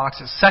our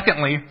foxes.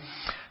 Secondly,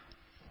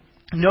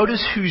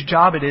 notice whose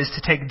job it is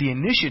to take the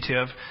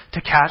initiative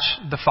to catch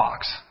the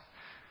fox.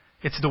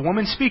 It's the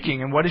woman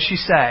speaking, and what does she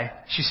say?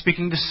 She's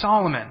speaking to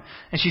Solomon,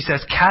 and she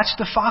says, catch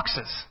the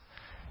foxes.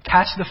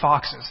 Catch the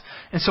foxes.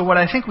 And so what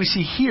I think we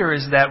see here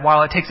is that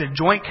while it takes a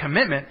joint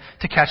commitment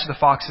to catch the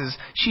foxes,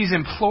 she's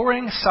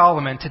imploring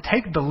Solomon to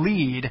take the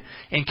lead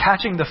in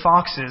catching the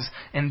foxes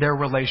in their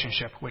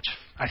relationship, which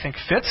I think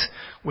fits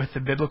with the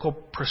biblical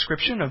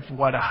prescription of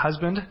what a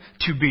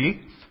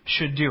husband-to-be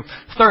should do.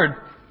 Third,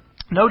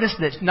 notice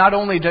that not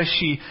only does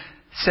she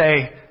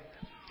say,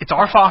 it's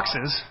our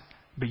foxes,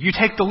 but you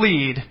take the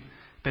lead,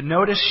 but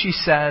notice she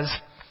says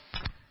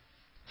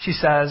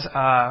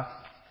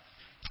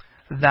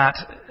that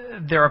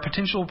there are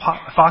potential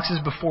foxes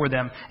before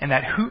them, and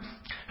that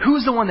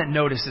who's the one that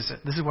notices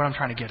it? This is what I'm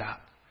trying to get at.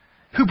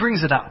 Who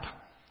brings it up?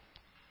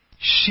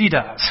 She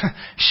does.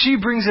 She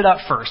brings it up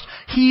first.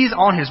 He's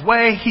on his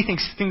way. He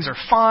thinks things are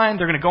fine.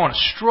 They're going to go on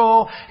a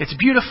stroll. It's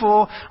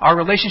beautiful. Our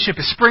relationship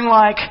is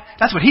spring-like.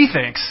 That's what he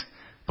thinks.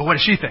 But what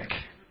does she think?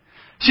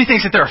 She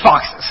thinks that there are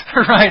foxes,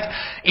 right?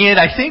 And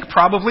I think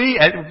probably,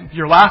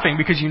 you're laughing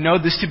because you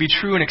know this to be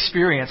true in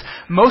experience.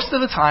 Most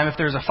of the time, if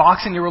there's a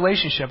fox in your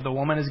relationship, the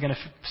woman is going to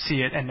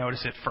see it and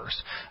notice it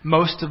first.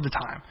 Most of the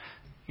time.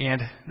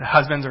 And the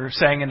husbands are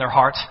saying in their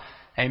hearts,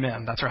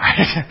 amen, that's right.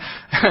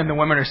 And the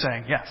women are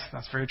saying, yes,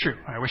 that's very true.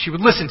 I wish you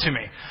would listen to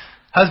me.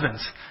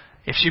 Husbands,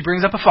 if she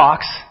brings up a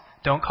fox,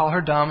 don't call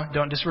her dumb.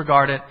 Don't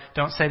disregard it.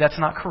 Don't say that's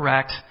not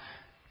correct.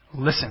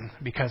 Listen,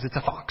 because it's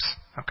a fox.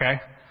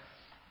 Okay?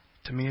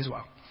 To me as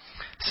well.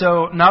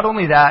 So not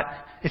only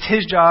that, it's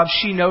his job.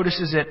 She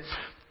notices it.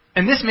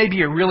 And this may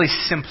be a really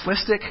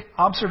simplistic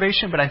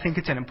observation, but I think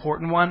it's an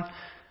important one.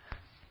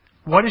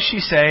 What does she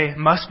say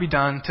must be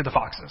done to the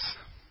foxes?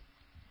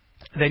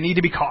 They need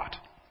to be caught.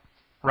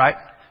 Right?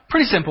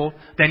 Pretty simple.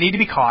 They need to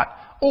be caught.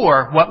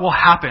 Or what will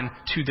happen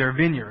to their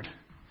vineyard?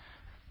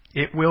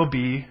 It will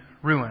be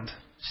ruined.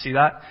 See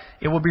that?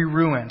 It will be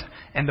ruined.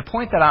 And the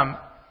point that I'm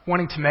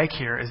wanting to make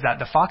here is that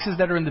the foxes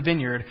that are in the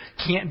vineyard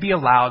can't be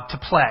allowed to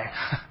play.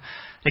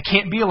 They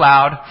can't be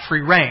allowed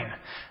free reign.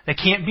 They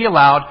can't be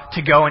allowed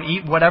to go and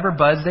eat whatever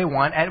buds they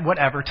want at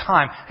whatever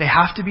time. They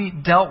have to be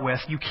dealt with.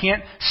 You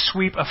can't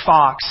sweep a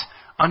fox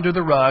under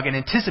the rug and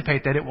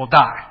anticipate that it will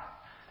die.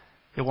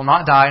 It will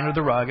not die under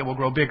the rug. It will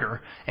grow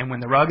bigger. And when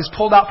the rug is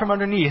pulled out from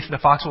underneath, the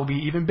fox will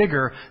be even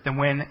bigger than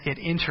when it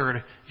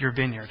entered your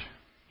vineyard.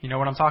 You know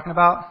what I'm talking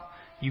about?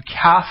 You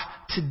have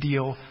to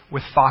deal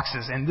with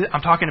foxes. And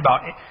I'm talking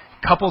about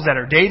couples that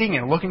are dating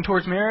and looking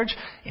towards marriage,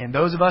 and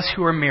those of us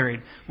who are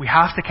married. We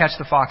have to catch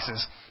the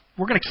foxes.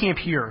 We're going to camp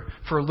here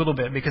for a little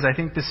bit because I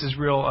think this is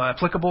real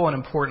applicable and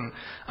important.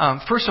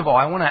 First of all,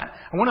 I want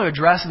to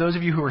address those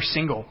of you who are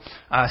single.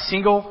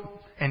 Single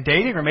and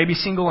dating, or maybe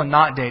single and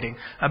not dating.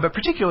 But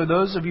particularly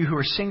those of you who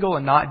are single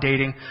and not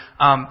dating,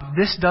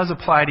 this does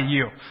apply to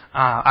you.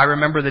 I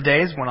remember the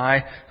days when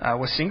I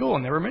was single,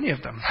 and there were many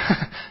of them.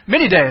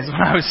 Many days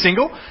when I was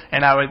single,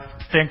 and I would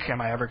think, am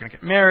I ever going to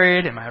get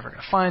married? Am I ever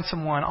going to find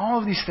someone? All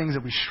of these things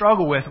that we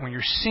struggle with when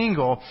you're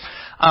single.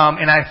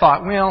 And I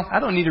thought, well, I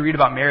don't need to read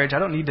about marriage. I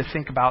don't need to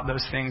think about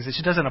those things. It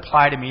just doesn't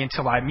apply to me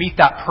until I meet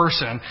that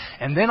person,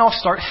 and then I'll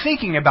start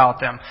thinking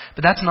about them.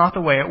 But that's not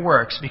the way it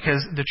works,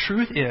 because the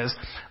truth is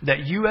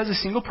that you as a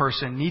single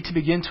person need to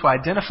begin to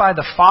identify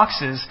the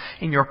foxes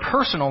in your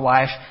personal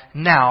life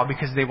now,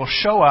 because they will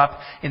show up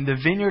in the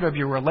vineyard of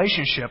your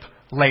relationship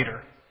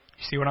later.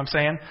 You see what I'm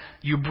saying?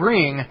 You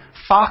bring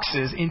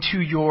foxes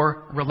into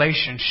your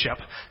relationship.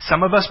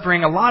 Some of us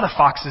bring a lot of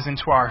foxes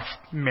into our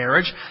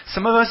marriage.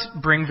 Some of us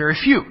bring very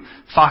few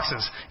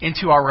foxes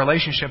into our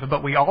relationship.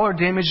 But we all are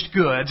damaged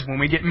goods when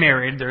we get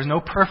married. There's no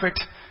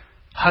perfect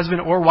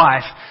husband or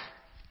wife.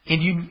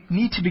 And you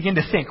need to begin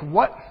to think,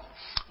 what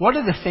are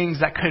the things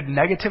that could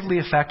negatively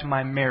affect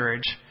my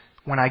marriage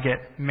when I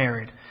get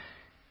married?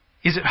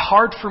 Is it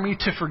hard for me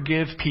to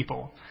forgive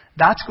people?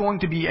 That's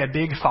going to be a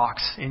big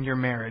fox in your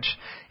marriage.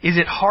 Is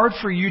it hard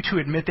for you to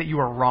admit that you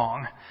are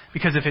wrong?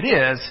 Because if it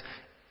is,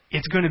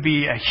 it's going to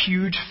be a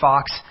huge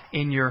fox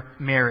in your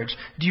marriage.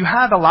 Do you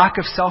have a lack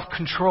of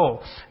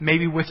self-control?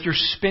 Maybe with your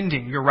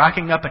spending, you're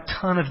racking up a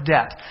ton of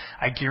debt.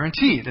 I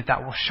guarantee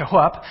that will show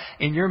up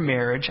in your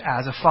marriage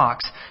as a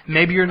fox.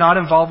 Maybe you're not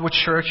involved with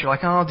church. You're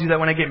like, I'll do that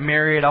when I get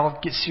married. I'll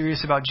get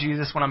serious about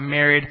Jesus when I'm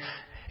married.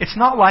 It's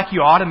not like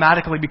you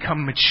automatically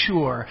become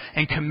mature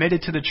and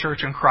committed to the church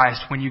in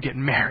Christ when you get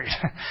married.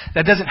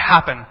 That doesn't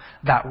happen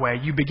that way.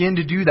 You begin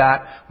to do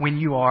that when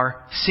you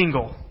are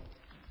single.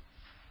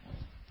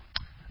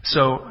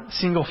 So,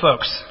 single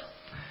folks,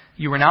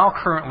 you are now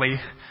currently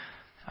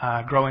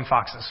growing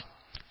foxes.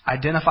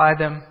 Identify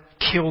them,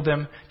 kill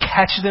them,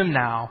 catch them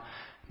now,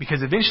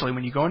 because eventually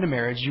when you go into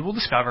marriage, you will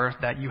discover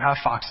that you have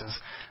foxes.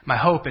 My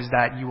hope is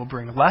that you will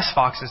bring less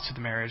foxes to the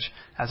marriage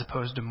as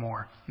opposed to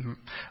more.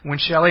 When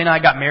Shelley and I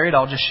got married,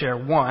 I'll just share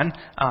one.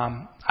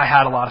 I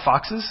had a lot of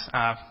foxes.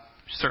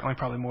 Certainly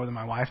probably more than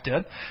my wife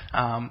did.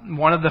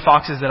 One of the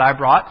foxes that I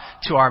brought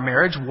to our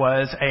marriage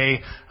was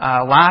a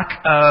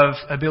lack of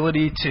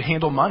ability to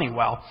handle money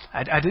well.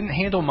 I didn't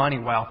handle money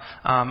well.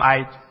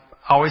 I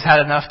always had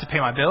enough to pay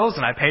my bills,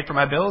 and I paid for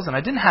my bills, and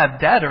I didn't have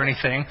debt or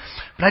anything,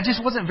 but I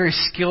just wasn't very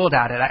skilled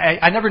at it.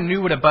 I never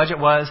knew what a budget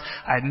was.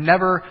 I had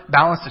never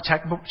balanced a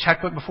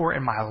checkbook before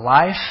in my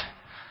life.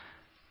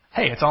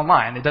 Hey, it's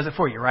online. It does it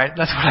for you, right?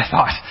 That's what I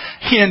thought.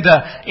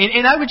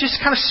 And I would just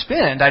kind of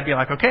spend. I'd be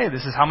like, okay,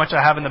 this is how much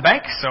I have in the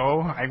bank,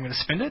 so I'm going to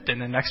spend it,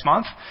 and then next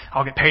month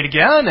I'll get paid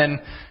again.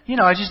 And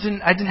I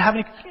didn't have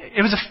any.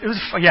 It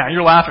was yeah.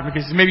 You're laughing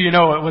because maybe you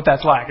know what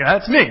that's like.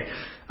 That's me.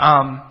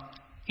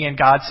 And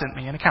God sent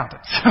me an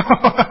accountant.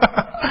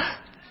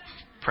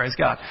 Praise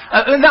God.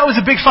 And that was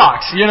a big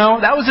fox,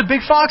 That was a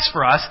big fox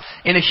for us,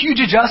 and a huge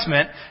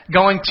adjustment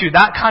going to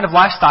that kind of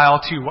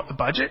lifestyle to what, a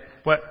budget.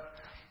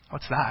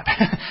 What's that?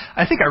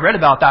 I think I read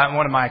about that in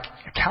one of my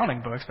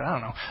accounting books, but I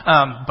don't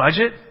know.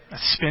 Budget,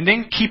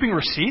 spending, keeping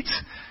receipts.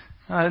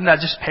 Isn't that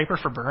just paper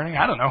for burning?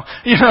 I don't know.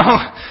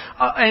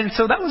 And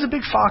so that was a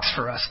big fox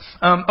for us.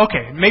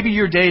 Okay, maybe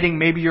you're dating,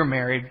 maybe you're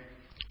married.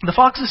 The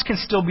foxes can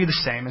still be the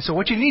same. And so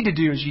what you need to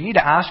do is you need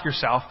to ask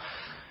yourself,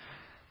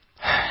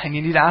 And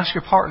you need to ask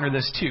your partner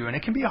this too. And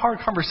it can be a hard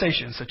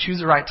conversation, so choose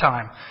the right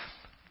time.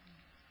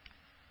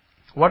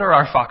 What are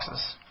our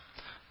foxes?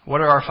 What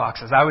are our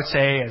foxes? I would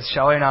say, as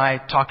Shelley and I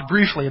talked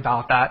briefly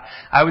about that,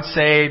 I would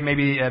say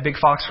maybe a big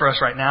fox for us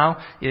right now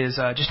is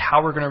just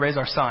how we're going to raise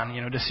our son.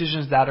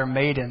 Decisions that are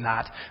made in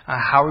that.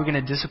 How are we going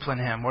to discipline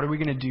him? What are we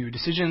going to do?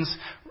 Decisions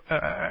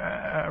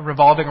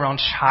revolving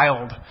around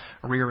child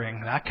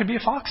rearing. That could be a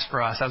fox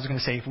for us. I was going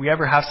to say, if we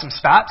ever have some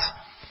spats,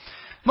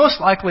 most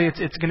likely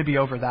it's going to be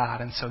over that.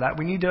 And so that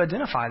we need to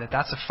identify that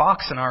that's a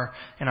fox in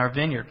our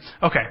vineyard.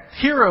 Okay,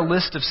 here are a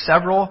list of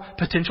several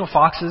potential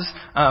foxes.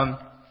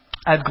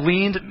 I've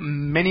gleaned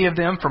many of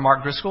them from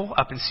Mark Driscoll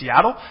up in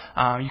Seattle.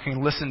 You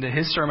can listen to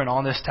his sermon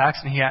on this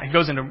text, and he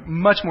goes into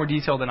much more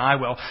detail than I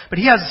will. But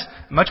he has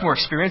much more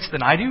experience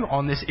than I do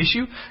on this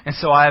issue, and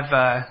so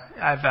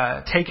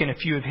I've taken a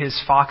few of his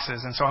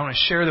foxes, and so I want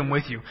to share them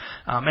with you.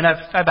 And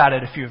I've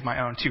added a few of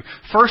my own too.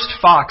 First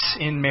fox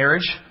in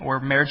marriage,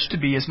 or marriage to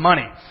be, is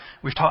money.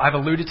 I've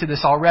alluded to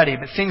this already,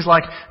 but things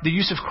like the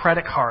use of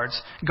credit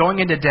cards, going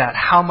into debt,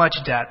 how much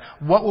debt,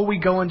 what will we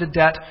go into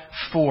debt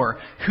for,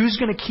 who's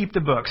going to keep the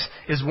books,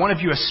 is one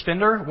of you a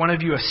spender, one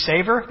of you a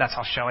saver? That's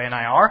how Shelley and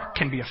I are.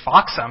 Can be a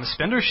fox, I'm a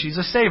spender, she's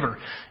a saver.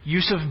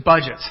 Use of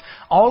budgets.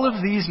 All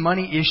of these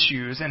money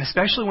issues, and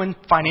especially when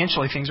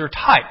financially things are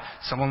tight,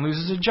 someone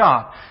loses a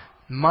job,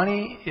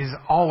 money is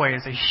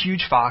always a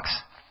huge fox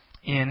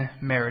in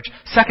marriage.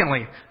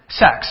 Secondly,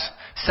 sex.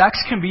 Sex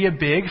can be a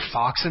big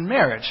fox in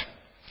marriage.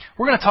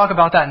 We're going to talk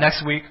about that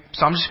next week,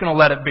 so I'm just going to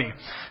let it be.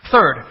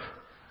 Third,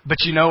 but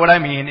you know what I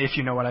mean if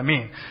you know what I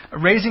mean.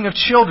 Raising of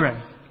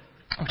children.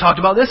 We've talked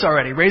about this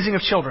already. Raising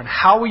of children.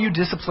 How will you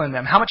discipline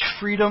them? How much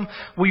freedom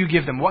will you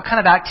give them? What kind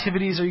of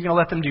activities are you going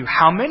to let them do?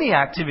 How many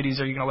activities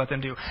are you going to let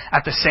them do?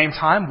 At the same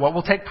time, what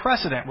will take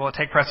precedent? Will it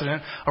take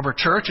precedent over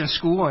church and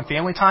school and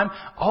family time?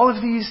 All of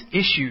these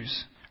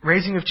issues.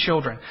 Raising of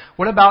children.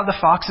 What about the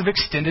fox of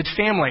extended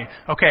family?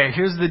 Okay,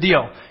 here's the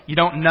deal. You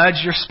don't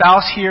nudge your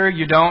spouse here.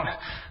 You don't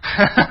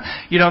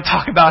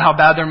talk about how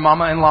bad their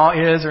mama-in-law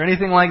is or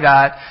anything like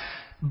that.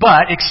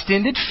 But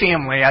extended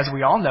family, as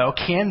we all know,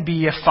 can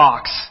be a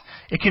fox.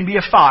 It can be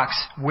a fox.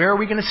 Where are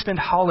we going to spend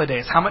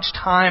holidays? How much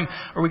time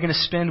are we going to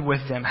spend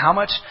with them? How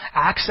much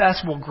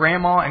access will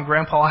grandma and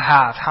grandpa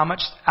have? How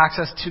much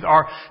access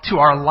to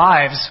our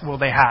lives will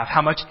they have?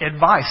 How much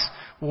advice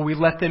will we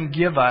let them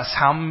give us?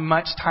 How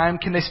much time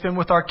can they spend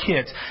with our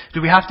kids?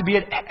 Do we have to be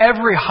at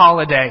every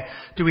holiday?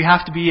 Do we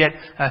have to be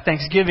at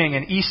Thanksgiving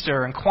and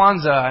Easter and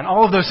Kwanzaa and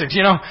all of those things?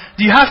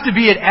 Do you have to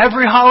be at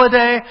every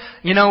holiday,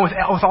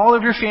 with all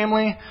of your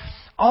family?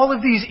 All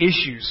of these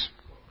issues.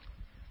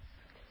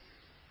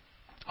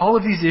 All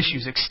of these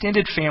issues,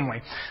 extended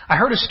family. I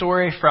heard a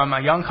story from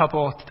a young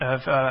couple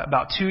of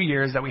about 2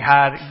 years that we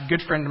had. A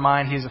good friend of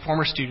mine, he's a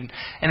former student,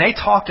 and they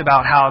talked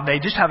about how they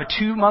just have a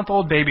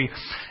 2-month-old baby,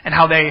 and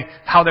how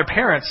their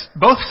parents,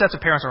 both sets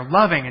of parents, are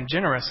loving and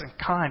generous and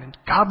kind and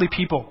godly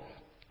people.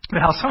 But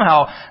how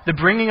somehow the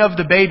bringing of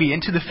the baby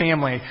into the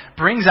family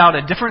brings out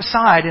a different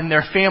side in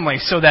their family,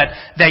 so that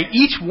they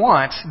each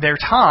want their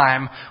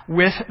time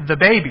with the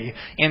baby.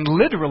 And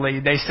literally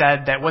they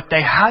said that what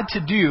they had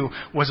to do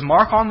was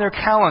mark on their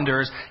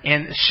calendars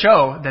and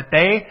show that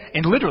they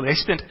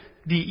spent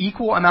the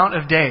equal amount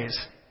of days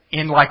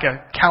in like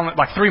a calendar,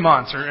 like 3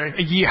 months or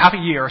a year, half a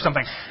year or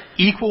something.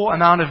 Equal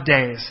amount of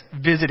days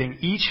visiting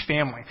each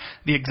family,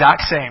 the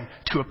exact same,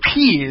 to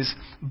appease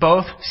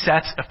both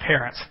sets of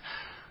parents.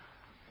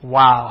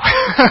 Wow.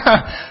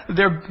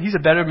 He's a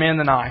better man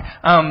than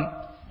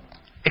I.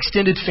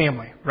 Extended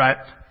family, right?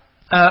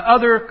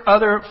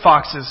 Other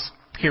foxes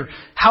here.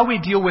 How we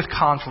deal with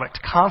conflict.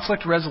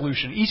 Conflict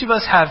resolution. Each of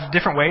us have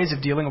different ways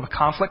of dealing with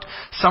conflict.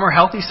 Some are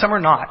healthy, some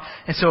are not.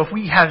 And so if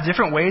we have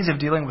different ways of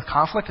dealing with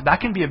conflict, that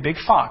can be a big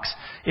fox.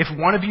 If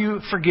one of you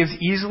forgives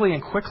easily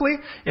and quickly,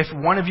 if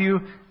one of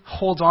you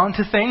holds on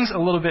to things a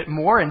little bit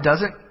more and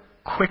doesn't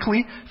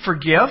quickly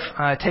forgive,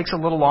 it takes a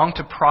little long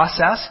to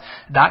process,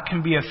 that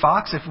can be a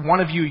fox. If one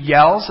of you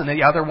yells and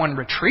the other one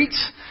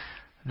retreats,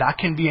 that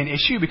can be an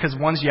issue because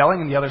one's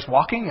yelling and the other's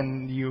walking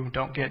and you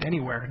don't get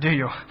anywhere, do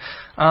you?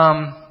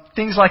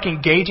 Things like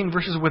engaging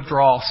versus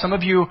withdrawal. Some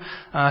of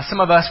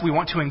us, we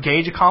want to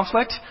engage a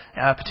conflict,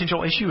 a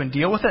potential issue, and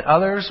deal with it.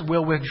 Others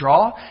will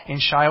withdraw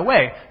and shy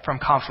away from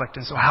conflict.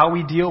 And so how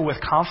we deal with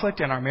conflict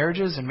in our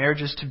marriages and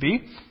marriages to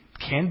be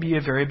can be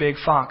a very big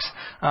fox.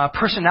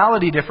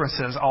 Personality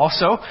differences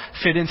also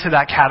fit into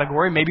that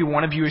category. Maybe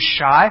one of you is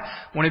shy,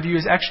 one of you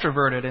is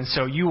extroverted, and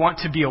so you want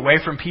to be away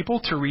from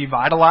people to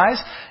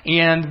revitalize,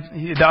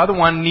 and the other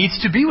one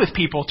needs to be with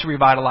people to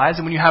revitalize.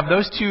 And when you have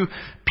those two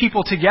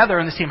people together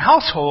in the same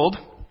household,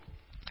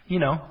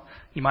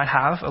 you might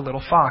have a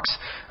little fox.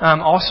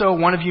 Also,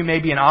 one of you may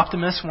be an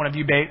optimist. One of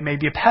you may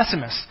be a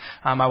pessimist.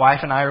 My wife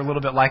and I are a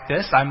little bit like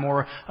this. I'm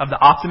more of the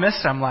optimist.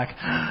 I'm like,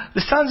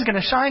 the sun's going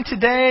to shine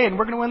today and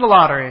we're going to win the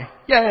lottery.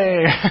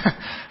 Yay!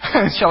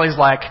 And Shelley's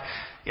like,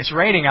 it's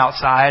raining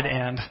outside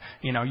and,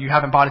 you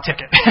haven't bought a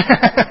ticket.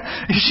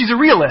 She's a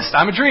realist.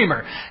 I'm a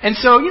dreamer. And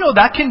so,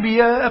 that can be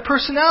a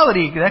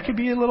personality. That could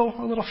be a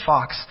little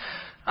fox.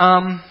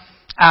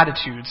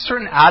 attitudes,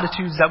 certain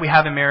attitudes that we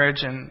have in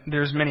marriage, and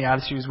there's many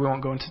attitudes, we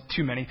won't go into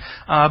too many,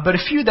 but a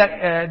few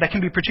that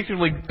can be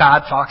particularly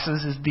bad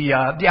foxes is the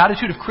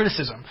attitude of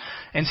criticism.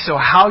 And so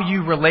how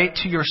you relate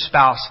to your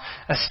spouse.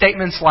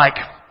 Statements like,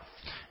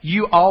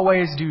 you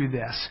always do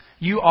this.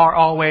 You are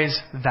always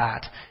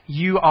that.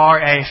 You are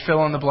a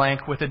fill in the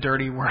blank with a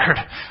dirty word.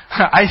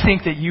 I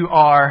think that you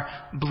are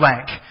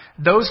blank.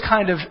 Those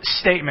kind of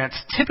statements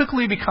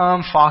typically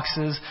become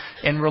foxes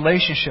in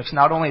relationships.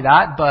 Not only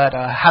that, but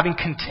having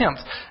contempt.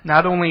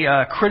 Not only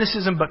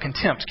criticism, but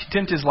contempt.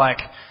 Contempt is like,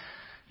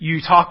 you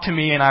talk to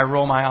me and I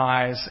roll my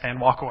eyes and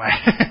walk away.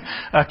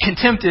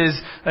 Contempt is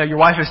your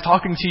wife is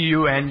talking to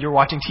you and you're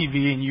watching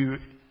TV and you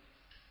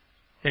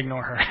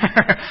ignore her.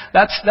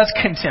 That's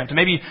contempt.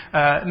 Maybe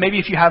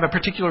if you have a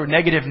particular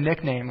negative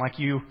nickname like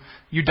you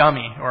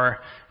dummy or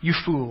you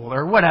fool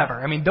or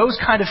whatever. I mean, those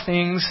kind of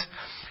things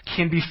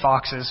can be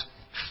foxes.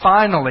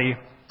 Finally,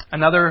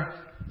 another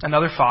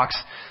fox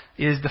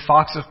is the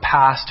fox of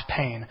past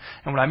pain.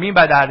 And what I mean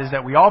by that is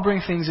that we all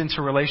bring things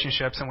into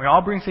relationships and we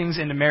all bring things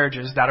into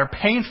marriages that are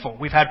painful.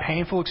 We've had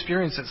painful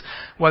experiences,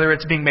 whether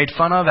it's being made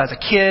fun of as a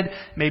kid,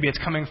 maybe it's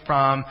coming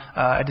from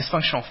a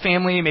dysfunctional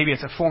family, maybe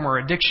it's a former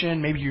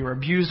addiction, maybe you were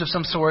abused of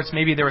some sorts,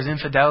 maybe there was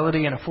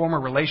infidelity in a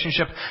former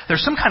relationship.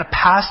 There's some kind of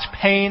past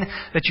pain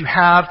that you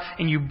have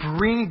and you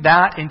bring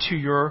that into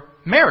your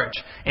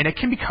marriage, and it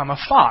can become a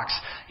fox.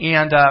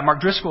 And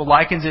Mark Driscoll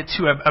likens it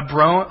to a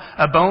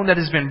bone that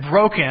has been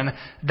broken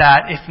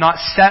that, if not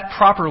set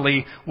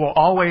properly, will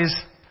always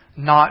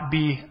not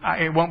be.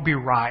 It won't be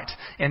right.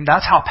 And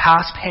that's how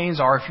past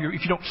pains are. If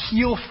you don't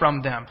heal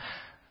from them,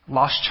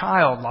 lost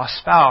child, lost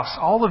spouse,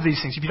 all of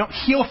these things. If you don't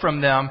heal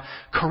from them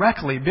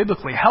correctly,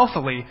 biblically,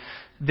 healthily,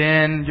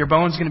 then your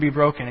bone's going to be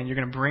broken, and you're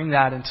going to bring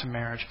that into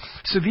marriage.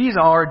 So these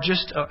are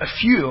just a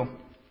few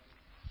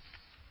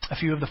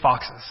of the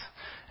foxes.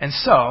 And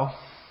so,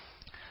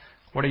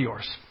 what are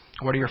yours?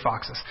 What are your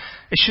foxes?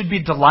 It should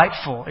be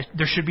delightful.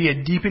 There should be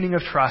a deepening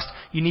of trust.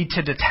 You need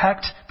to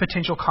detect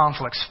potential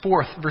conflicts.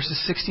 Fourth,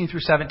 verses 16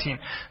 through 17.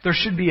 There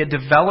should be a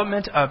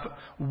development of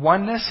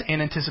oneness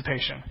and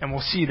anticipation. And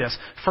we'll see this.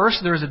 First,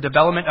 there is a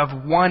development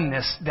of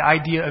oneness, the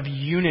idea of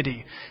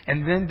unity.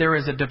 And then there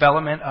is a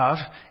development of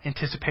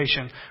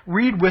anticipation.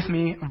 Read with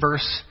me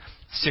verse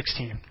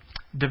 16.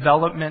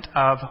 Development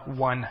of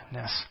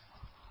oneness.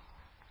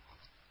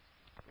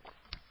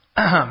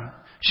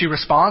 She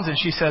responds and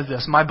she says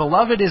this, my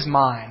beloved is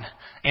mine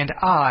and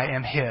I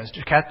am his.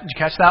 Did you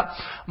catch that?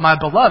 My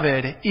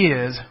beloved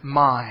is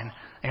mine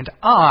and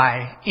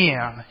I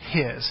am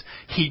his.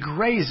 He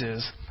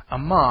grazes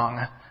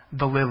among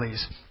the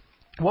lilies.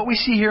 What we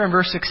see here in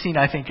verse 16,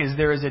 I think, is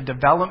there is a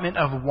development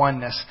of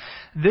oneness.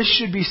 This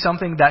should be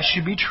something that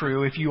should be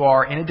true if you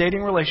are in a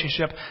dating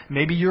relationship.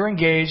 Maybe you're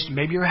engaged.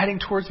 Maybe you're heading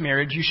towards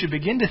marriage. You should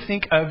begin to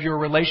think of your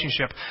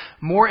relationship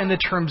more in the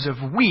terms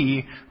of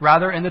we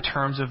rather in the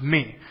terms of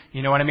me.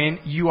 You know what I mean?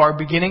 You are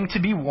beginning to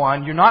be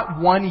one. You're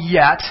not one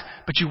yet,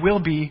 but you will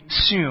be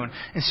soon.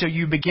 And so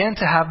you begin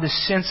to have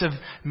this sense of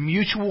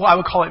mutual, I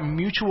would call it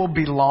mutual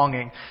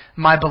belonging.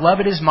 My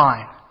beloved is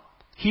mine.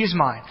 He is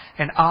mine,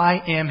 and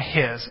I am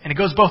his. And it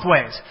goes both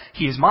ways.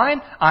 He is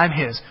mine, I'm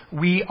his.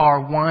 We are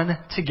one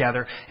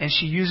together. And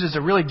she uses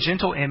a really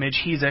gentle image.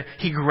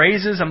 He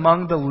grazes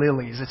among the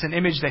lilies. It's an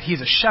image that he's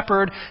a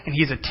shepherd, and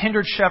he's a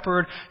tender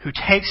shepherd who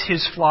takes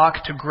his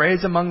flock to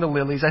graze among the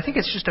lilies. I think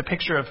it's just a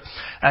picture of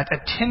a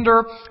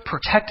tender,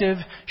 protective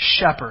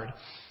shepherd.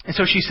 And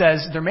so she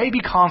says, there may be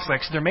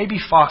conflicts, there may be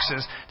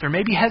foxes, there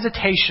may be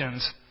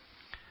hesitations,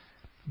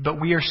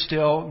 but we are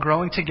still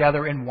growing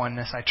together in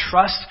oneness. I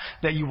trust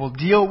that you will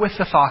deal with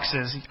the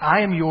foxes. I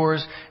am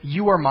yours.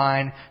 You are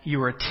mine.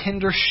 You are a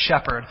tender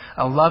shepherd,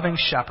 a loving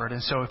shepherd.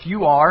 And so if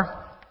you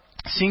are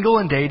single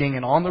and dating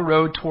and on the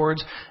road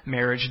towards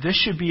marriage, this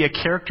should be a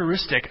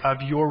characteristic of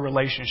your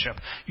relationship.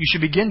 You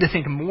should begin to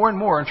think more and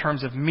more in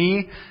terms of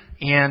me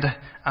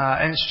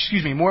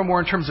more and more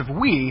in terms of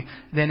we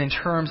than in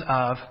terms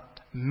of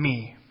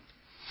me.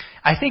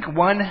 I think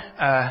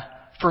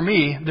for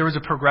me, there's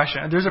a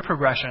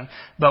progression.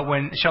 But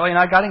when Shelley and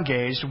I got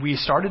engaged, we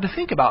started to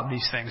think about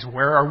these things.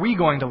 Where are we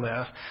going to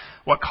live?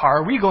 What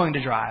car are we going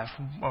to drive?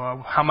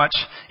 How much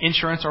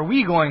insurance are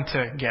we going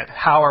to get?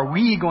 How are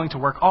we going to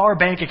work our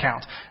bank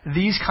account?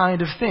 These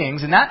kind of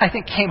things. And that, I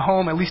think, came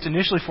home, at least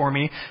initially for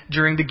me,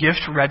 during the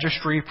gift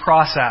registry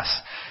process.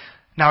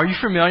 Now, are you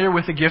familiar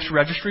with the gift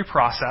registry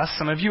process?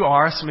 Some of you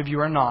are, some of you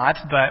are not.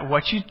 But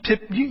what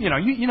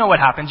you know what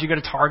happens. You go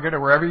to Target or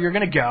wherever you're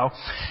going to go,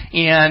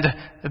 and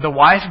the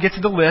wife gets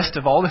the list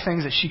of all the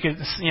things that she could,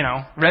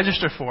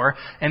 register for,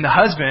 and the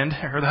husband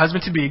or the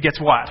husband-to-be gets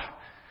what?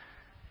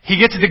 He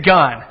gets the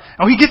gun.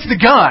 Oh, he gets the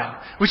gun,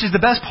 which is the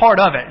best part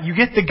of it. You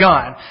get the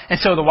gun, and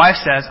so the wife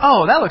says,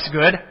 "Oh, that looks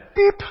good."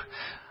 Beep.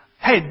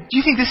 Hey, do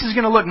you think this is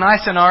going to look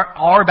nice in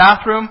our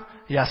bathroom?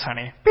 Yes,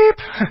 honey. Beep.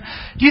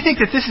 Do you think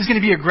that this is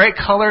going to be a great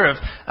color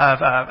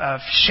of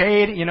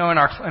shade, in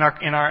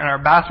our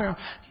bathroom?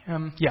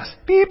 Yes.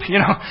 Beep.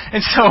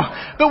 And so,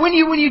 but when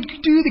you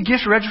do the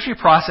gift registry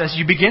process,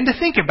 you begin to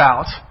think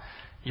about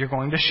you're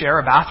going to share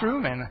a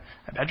bathroom and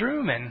a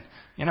bedroom and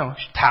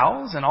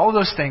towels and all of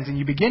those things, and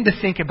you begin to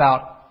think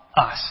about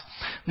us.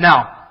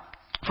 Now,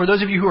 for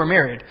those of you who are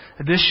married,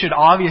 this should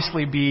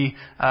obviously be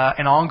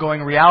an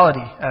ongoing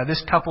reality.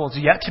 This couple is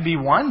yet to be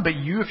one, but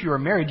you, if you are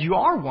married, you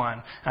are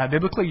one.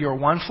 Biblically, you're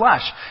one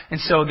flesh. And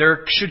so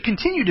there should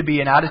continue to be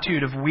an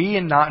attitude of we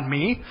and not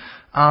me,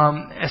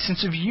 a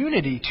sense of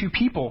unity, two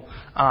people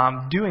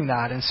doing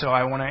that. And so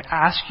I want to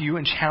ask you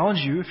and challenge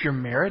you, if you're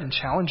married, and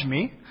challenge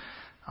me,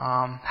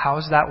 how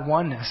is that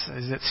oneness?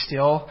 Is it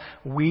still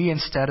we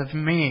instead of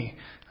me?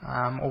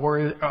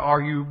 Or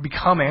are you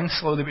becoming,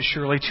 slowly but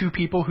surely, two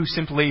people who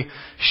simply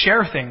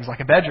share things like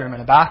a bedroom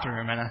and a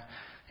bathroom and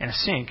a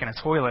sink and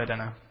a toilet and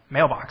a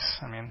mailbox?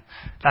 I mean,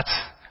 that's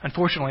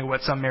unfortunately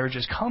what some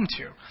marriages come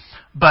to.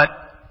 But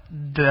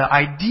the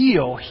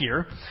ideal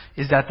here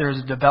is that there's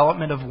a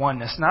development of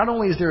oneness. Not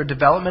only is there a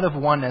development of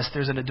oneness,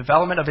 there's a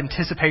development of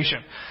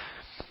anticipation.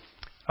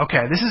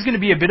 Okay, this is going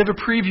to be a bit of a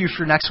preview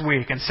for next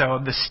week. And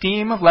so the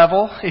steam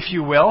level, if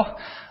you will,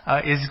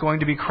 is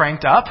going to be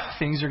cranked up.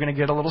 Things are going to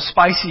get a little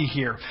spicy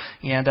here.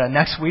 And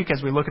next week,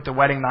 as we look at the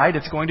wedding night,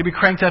 it's going to be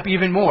cranked up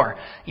even more.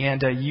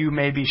 And you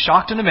may be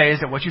shocked and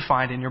amazed at what you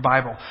find in your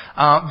Bible.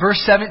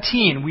 Verse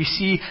 17, we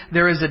see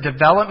there is a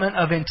development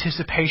of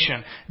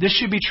anticipation. This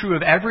should be true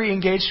of every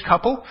engaged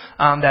couple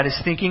that is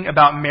thinking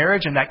about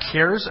marriage and that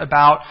cares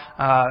about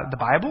the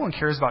Bible and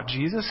cares about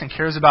Jesus and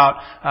cares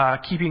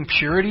about keeping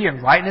purity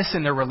and rightness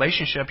in their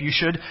relationship. You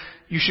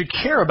should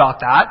care about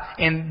that,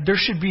 and there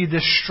should be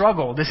this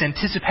struggle, this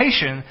anticipation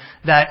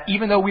that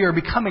even though we are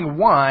becoming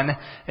one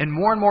in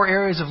more and more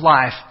areas of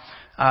life,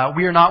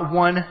 we are not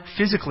one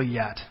physically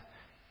yet,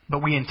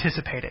 but we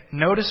anticipate it.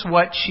 Notice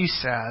what she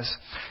says,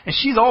 and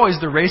she's always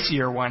the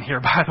racier one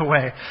here, by the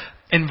way,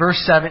 in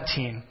verse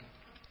 17.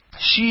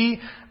 She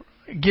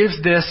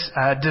gives this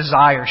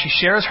desire. She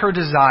shares her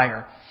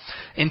desire.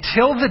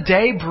 Until the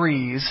day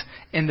breeze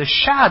and the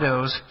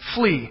shadows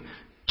flee.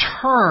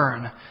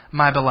 Turn,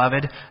 my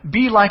beloved,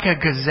 be like a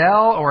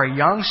gazelle or a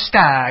young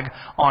stag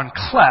on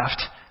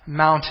cleft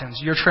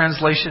mountains. Your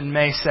translation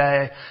may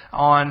say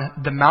on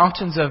the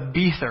mountains of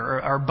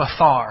Bether or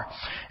Bethar.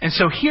 And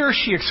so here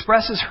she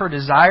expresses her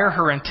desire,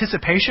 her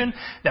anticipation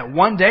that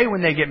one day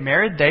when they get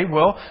married, they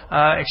will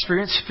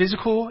experience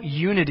physical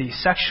unity,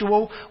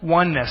 sexual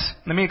oneness.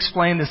 Let me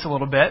explain this a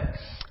little bit,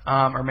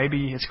 or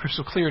maybe it's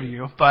crystal clear to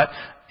you, but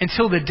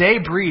until the day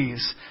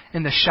breeze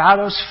and the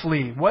shadows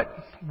flee.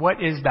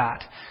 What is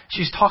that?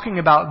 She's talking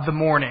about the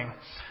morning.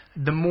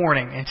 The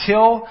morning.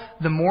 Until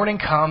the morning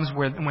comes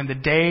when the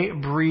day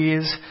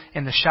breathes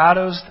and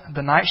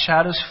the night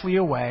shadows flee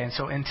away. And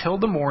so until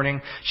the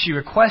morning, she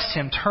requests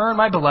him, turn,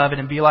 my beloved,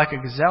 and be like a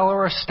gazelle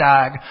or a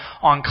stag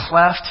on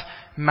cleft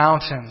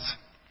mountains.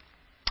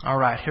 All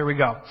right, here we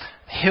go.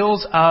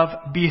 Hills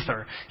of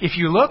Bether. If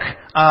you look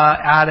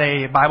at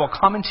a Bible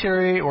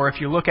commentary, or if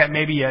you look at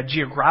maybe a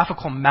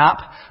geographical map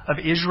of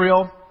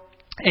Israel,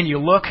 and you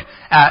look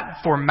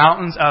for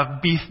mountains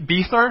of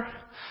Bether,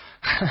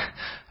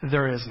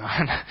 there is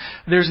none.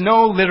 There's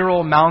no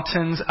literal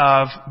mountains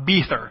of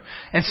Bether.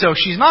 And so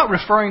she's not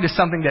referring to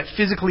something that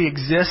physically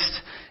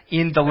exists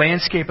in the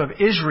landscape of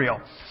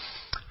Israel.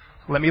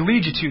 Let me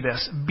lead you to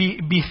this.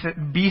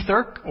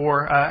 Bether,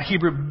 or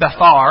Hebrew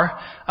Bethar,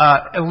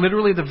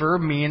 literally the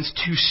verb means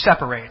to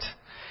separate.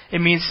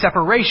 It means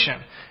separation.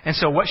 And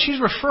so what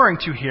she's referring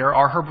to here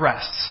are her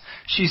breasts.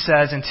 She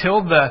says,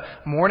 until the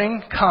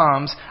morning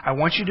comes, I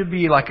want you to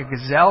be like a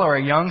gazelle or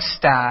a young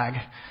stag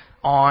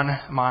on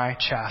my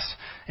chest.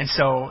 And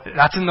so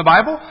that's in the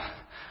Bible?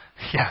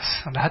 Yes,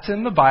 that's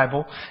in the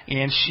Bible,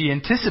 and she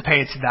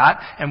anticipates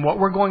that. And what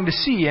we're going to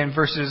see in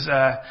verses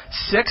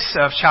 6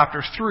 of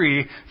chapter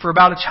 3, for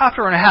about a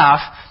chapter and a half,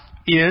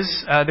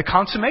 is the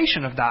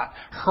consummation of that.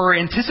 Her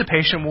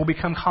anticipation will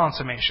become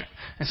consummation.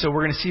 And so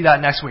we're going to see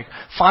that next week.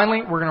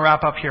 Finally, we're going to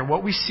wrap up here.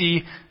 What we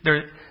see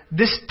there,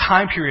 this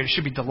time period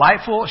should be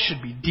delightful. It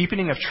should be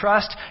deepening of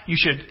trust. You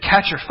should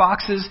catch your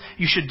foxes.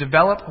 You should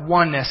develop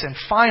oneness. And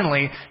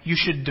finally, you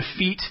should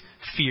defeat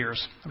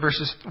fears.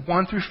 Verses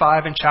 1 through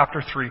 5 in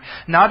chapter 3.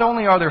 Not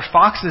only are there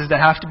foxes that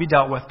have to be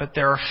dealt with, but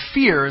there are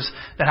fears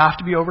that have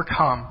to be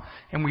overcome.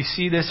 And we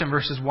see this in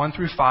verses 1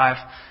 through 5.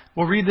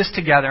 We'll read this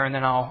together, and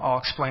then I'll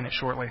explain it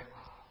shortly.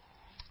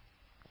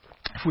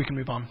 If we can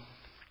move on.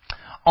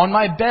 On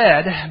my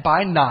bed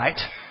by night,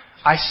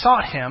 I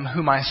sought him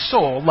whom my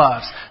soul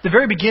loves. The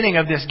very beginning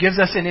of this gives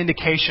us an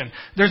indication.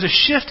 There's a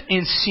shift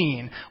in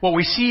scene. What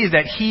we see is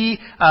that he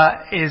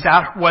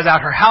was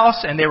at her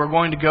house and they were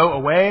going to go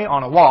away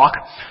on a walk.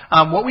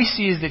 What we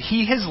see is that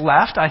he has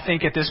left, I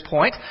think, at this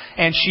point,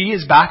 and she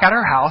is back at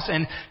her house.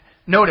 And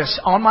notice,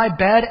 on my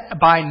bed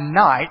by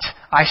night,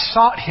 I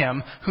sought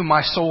him whom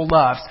my soul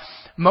loves.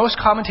 Most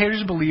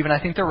commentators believe, and I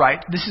think they're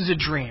right, this is a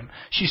dream.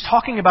 She's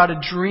talking about a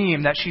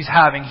dream that she's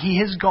having. He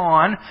has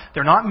gone.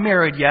 They're not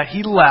married yet.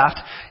 He left.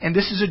 And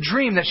this is a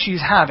dream that she's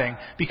having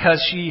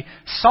because she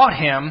sought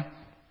him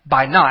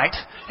by night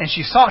and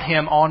she sought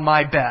him on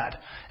my bed.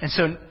 And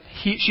so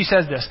she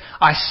says this,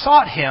 I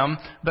sought him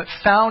but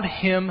found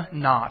him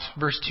not.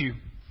 Verse 2.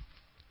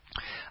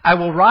 I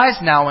will rise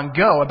now and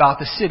go about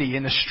the city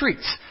in the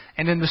streets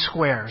and in the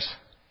squares.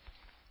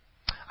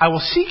 I will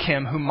seek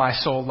him whom my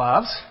soul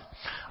loves.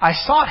 I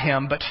sought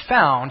him, but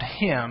found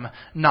him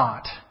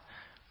not.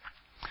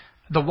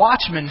 The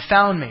watchmen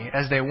found me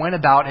as they went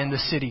about in the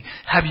city.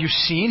 Have you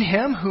seen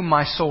him whom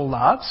my soul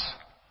loves?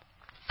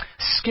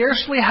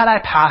 Scarcely had I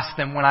passed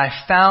them when I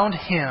found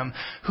him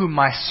whom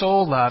my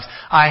soul loves.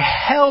 I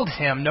held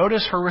him,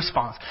 notice her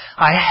response,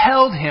 I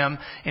held him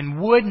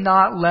and would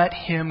not let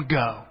him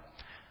go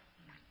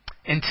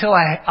until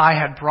I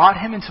had brought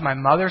him into my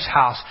mother's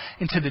house,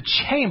 into the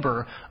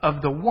chamber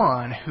of the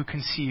one who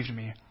conceived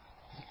me.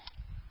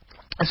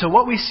 And so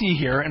what we see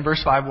here in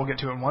verse 5, we'll get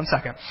to it in 1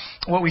 second.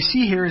 What we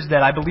see here is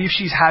that I believe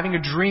she's having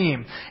a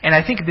dream. And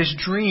I think this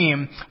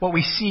dream, what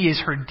we see is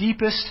her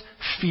deepest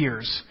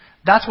fears.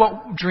 That's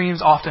what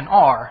dreams often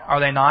are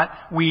they not?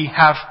 We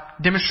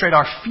demonstrate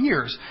our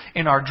fears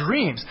in our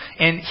dreams.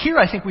 And here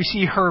I think we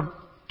see her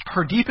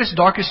deepest,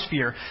 darkest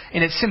fear.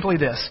 And it's simply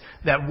this,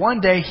 that one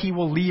day he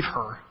will leave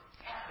her.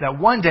 That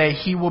one day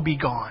he will be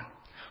gone.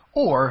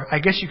 Or, I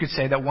guess you could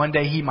say that one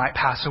day he might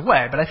pass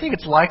away. But I think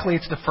it's likely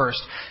it's the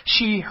first.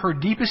 Her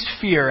deepest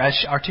fear,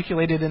 as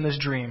articulated in this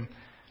dream,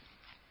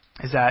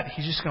 is that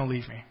he's just going to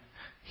leave me.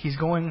 He's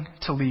going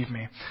to leave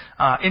me.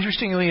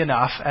 Interestingly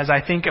enough, as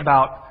I think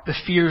about the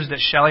fears that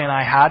Shelley and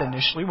I had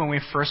initially when we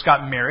first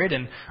got married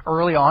and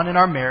early on in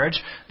our marriage,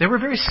 they were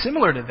very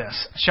similar to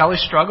this. Shelley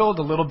struggled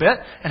a little bit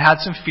and had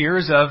some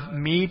fears of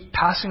me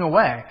passing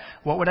away.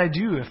 What would I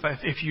do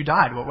if you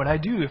died? What would I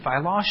do if I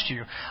lost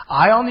you?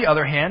 I, on the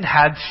other hand,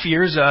 had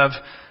fears of,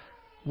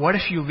 what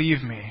if you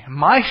leave me?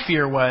 My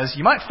fear was,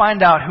 you might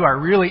find out who I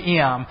really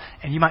am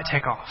and you might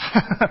take off.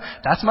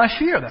 That's my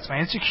fear. That's my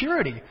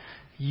insecurity.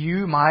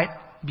 You might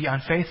be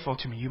unfaithful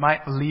to me. You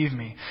might leave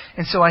me.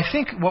 And so I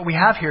think what we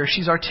have here,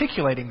 she's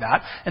articulating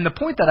that. And the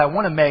point that I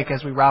want to make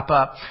as we wrap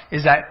up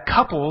is that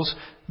couples,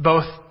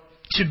 both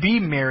to be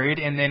married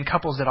and then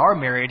couples that are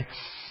married,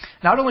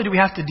 not only do we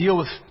have to deal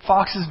with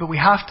foxes, but we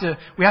have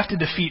to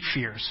defeat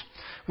fears.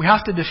 We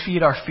have to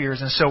defeat our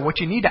fears. And so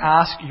what you need to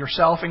ask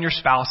yourself and your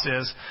spouse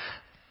is,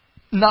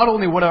 not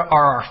only what are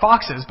our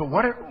foxes, but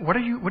what do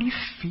you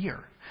fear?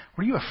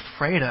 What are you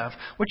afraid of?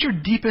 What's your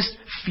deepest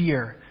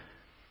fear?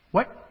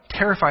 What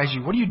terrifies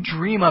you? What do you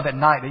dream of at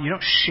night that you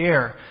don't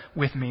share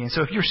with me? And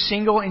so if you're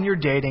single and you're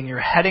dating, you're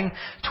heading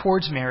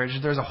towards marriage,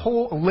 there's a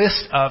whole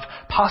list of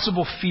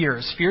possible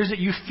fears that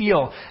you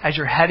feel as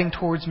you're heading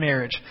towards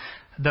marriage.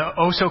 The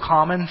oh so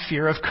common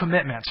fear of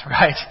commitment,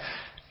 right?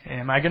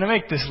 Am I going to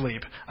make this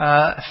leap?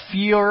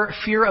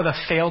 Fear of a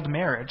failed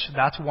marriage.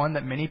 That's one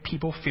that many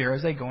people fear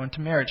as they go into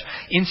marriage.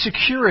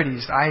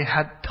 Insecurities. I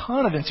had a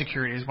ton of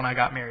insecurities when I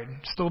got married.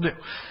 Still do.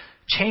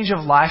 Change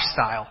of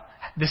lifestyle.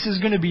 This is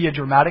going to be a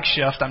dramatic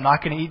shift. I'm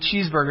not going to eat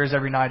cheeseburgers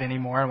every night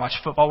anymore and watch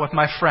football with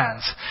my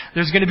friends.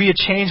 There's going to be a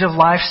change of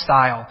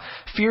lifestyle.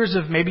 Fears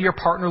of maybe your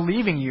partner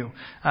leaving you.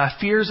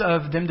 Fears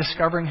of them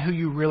discovering who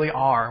you really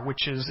are,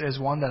 which is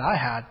one that I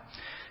had.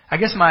 I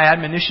guess my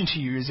admonition to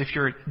you is if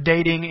you're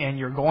dating and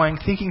you're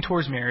thinking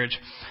towards marriage,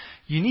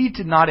 you need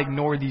to not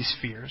ignore these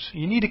fears.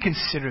 You need to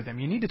consider them.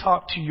 You need to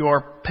talk to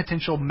your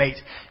potential mate,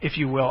 if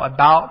you will,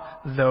 about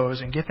those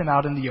and get them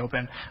out in the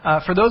open.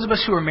 For those of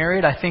us who are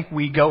married, I think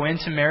we go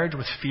into marriage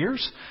with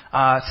fears,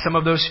 some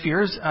of those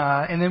fears,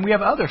 and then we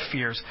have other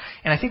fears.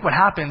 And I think what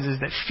happens is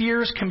that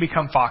fears can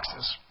become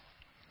foxes.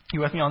 You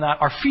with me on that?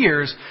 Our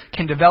fears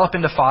can develop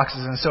into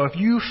foxes. And so if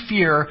you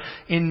fear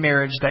in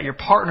marriage that your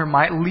partner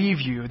might leave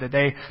you, that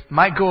they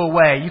might go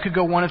away, you could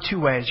go one of two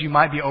ways. You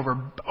might be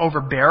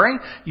overbearing.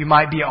 You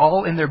might be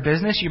all in their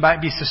business. You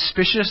might be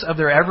suspicious of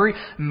their every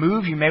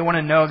move. You may want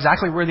to know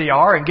exactly where they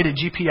are and get a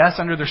GPS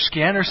under their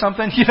skin or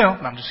something. No,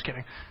 I'm just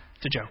kidding.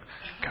 It's a joke.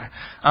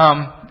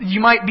 Okay. You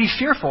might be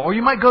fearful, or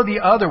you might go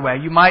the other way.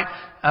 You might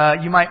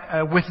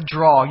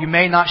withdraw. You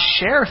may not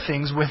share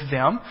things with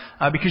them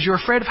because you're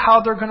afraid of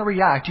how they're going to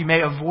react. You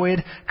may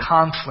avoid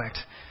conflict.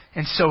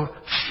 And so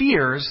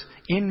fears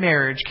in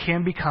marriage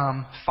can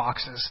become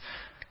foxes.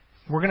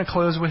 We're going to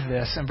close with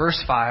this. In verse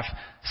 5,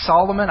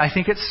 Solomon, I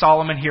think it's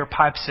Solomon here,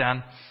 pipes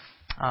in.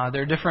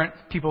 There are different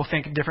people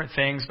think different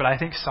things, but I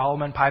think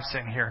Solomon pipes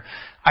in here.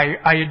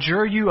 I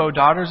adjure you, O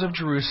daughters of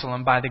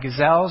Jerusalem, by the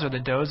gazelles or the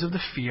does of the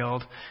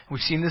field,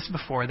 we've seen this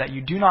before, that you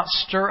do not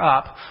stir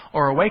up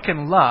or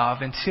awaken love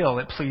until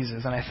it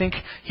pleases. And I think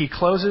he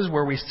closes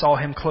where we saw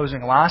him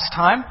closing last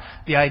time,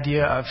 the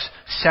idea of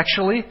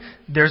sexually,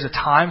 there's a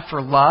time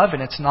for love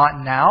and it's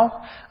not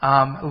now.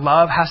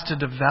 Love has to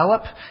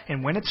develop,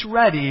 and when it's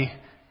ready,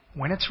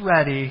 when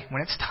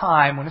it's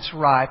time, when it's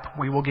ripe,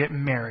 we will get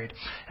married.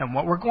 And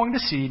what we're going to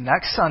see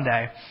next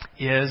Sunday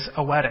is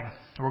a wedding.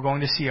 We're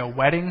going to see a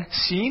wedding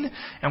scene,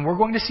 and we're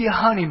going to see a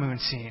honeymoon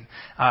scene.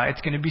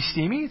 It's going to be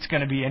steamy. It's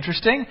going to be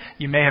interesting.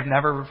 You may have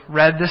never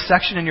read this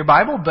section in your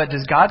Bible, but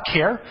does God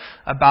care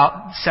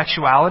about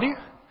sexuality?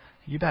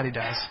 You bet He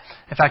does.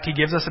 In fact, He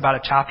gives us about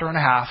a chapter and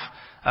a half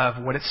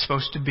of what it's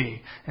supposed to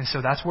be. And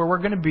so that's where we're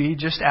going to be.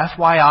 Just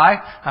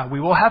FYI, we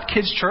will have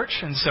kids church.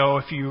 And so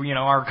if you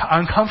are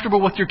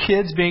uncomfortable with your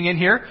kids being in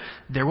here,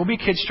 there will be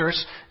kids church.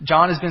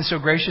 John has been so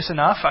gracious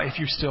enough, if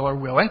you still are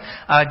willing,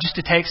 just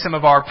to take some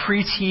of our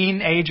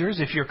pre-teenagers.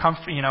 If you're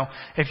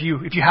if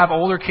you have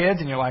older kids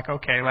and you're like,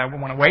 okay, I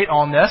want to wait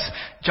on this,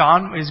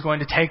 John is going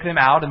to take them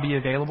out and be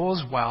available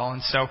as well.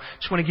 And so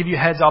just want to give you a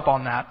heads up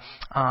on that.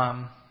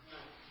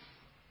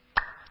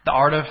 The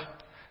art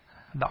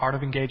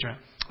of engagement.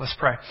 Let's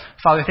pray.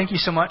 Father, thank you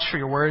so much for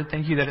your word.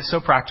 Thank you that it's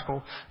so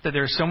practical, that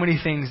there are so many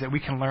things that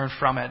we can learn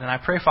from it. And I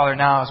pray, Father,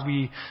 now as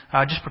we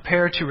just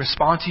prepare to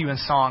respond to you in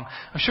song,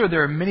 I'm sure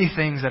there are many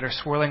things that are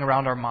swirling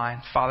around our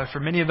mind. Father, for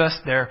many of us,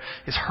 there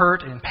is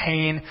hurt and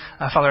pain.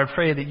 Father, I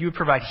pray that you would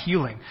provide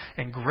healing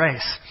and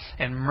grace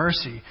and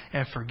mercy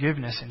and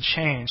forgiveness and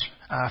change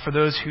for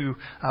those who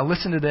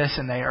listen to this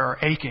and they are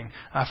aching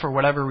for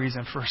whatever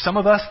reason. For some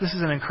of us, this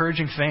is an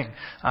encouraging thing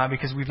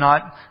because we've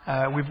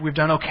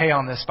done okay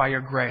on this by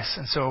your grace.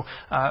 And so,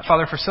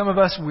 Father, for some of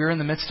us, we're in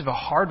the midst of a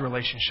hard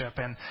relationship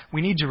and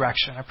we need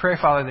direction. I pray,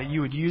 Father, that you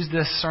would use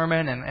this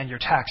sermon and your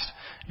text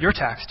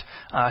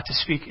to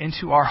speak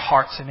into our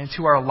hearts and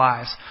into our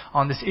lives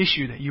on this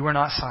issue that you are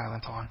not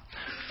silent on.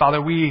 Father,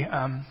 we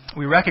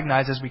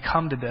recognize as we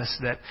come to this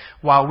that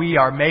while we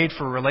are made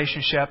for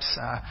relationships,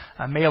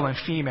 male and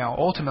female,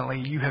 ultimately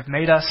you have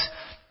made us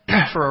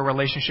for a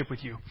relationship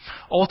with you.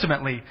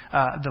 Ultimately,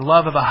 the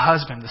love of a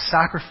husband, the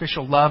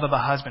sacrificial love of a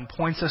husband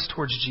points us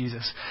towards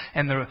Jesus.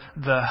 And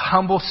the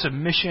humble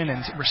submission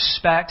and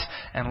respect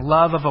and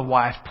love of a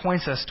wife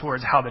points us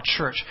towards how the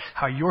church,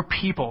 how your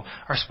people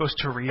are supposed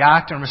to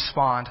react and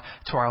respond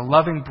to our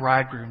loving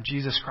bridegroom,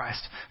 Jesus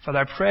Christ. Father,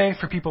 I pray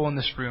for people in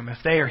this room, if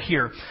they are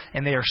here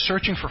and they are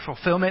searching for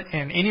fulfillment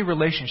in any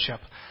relationship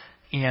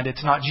and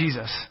it's not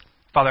Jesus,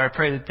 Father, I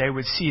pray that they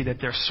would see that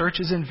their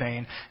search is in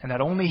vain and that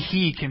only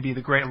He can be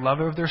the great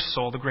lover of their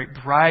soul, the great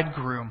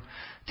bridegroom,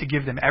 to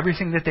give them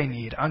everything that they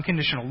need,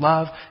 unconditional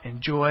love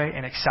and joy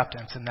and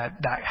acceptance. And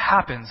that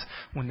happens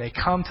when they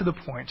come to the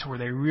point to where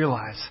they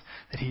realize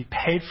that He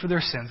paid for their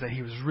sins, that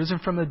He was risen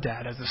from the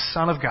dead as the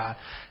Son of God,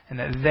 and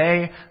that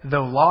they,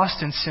 though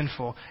lost and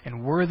sinful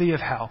and worthy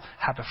of hell,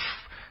 have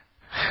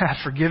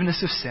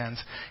forgiveness of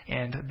sins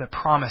and the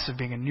promise of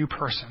being a new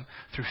person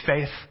through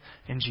faith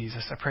in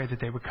Jesus. I pray that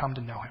they would come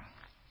to know Him.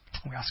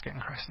 We ask it in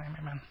Christ's name.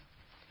 Amen.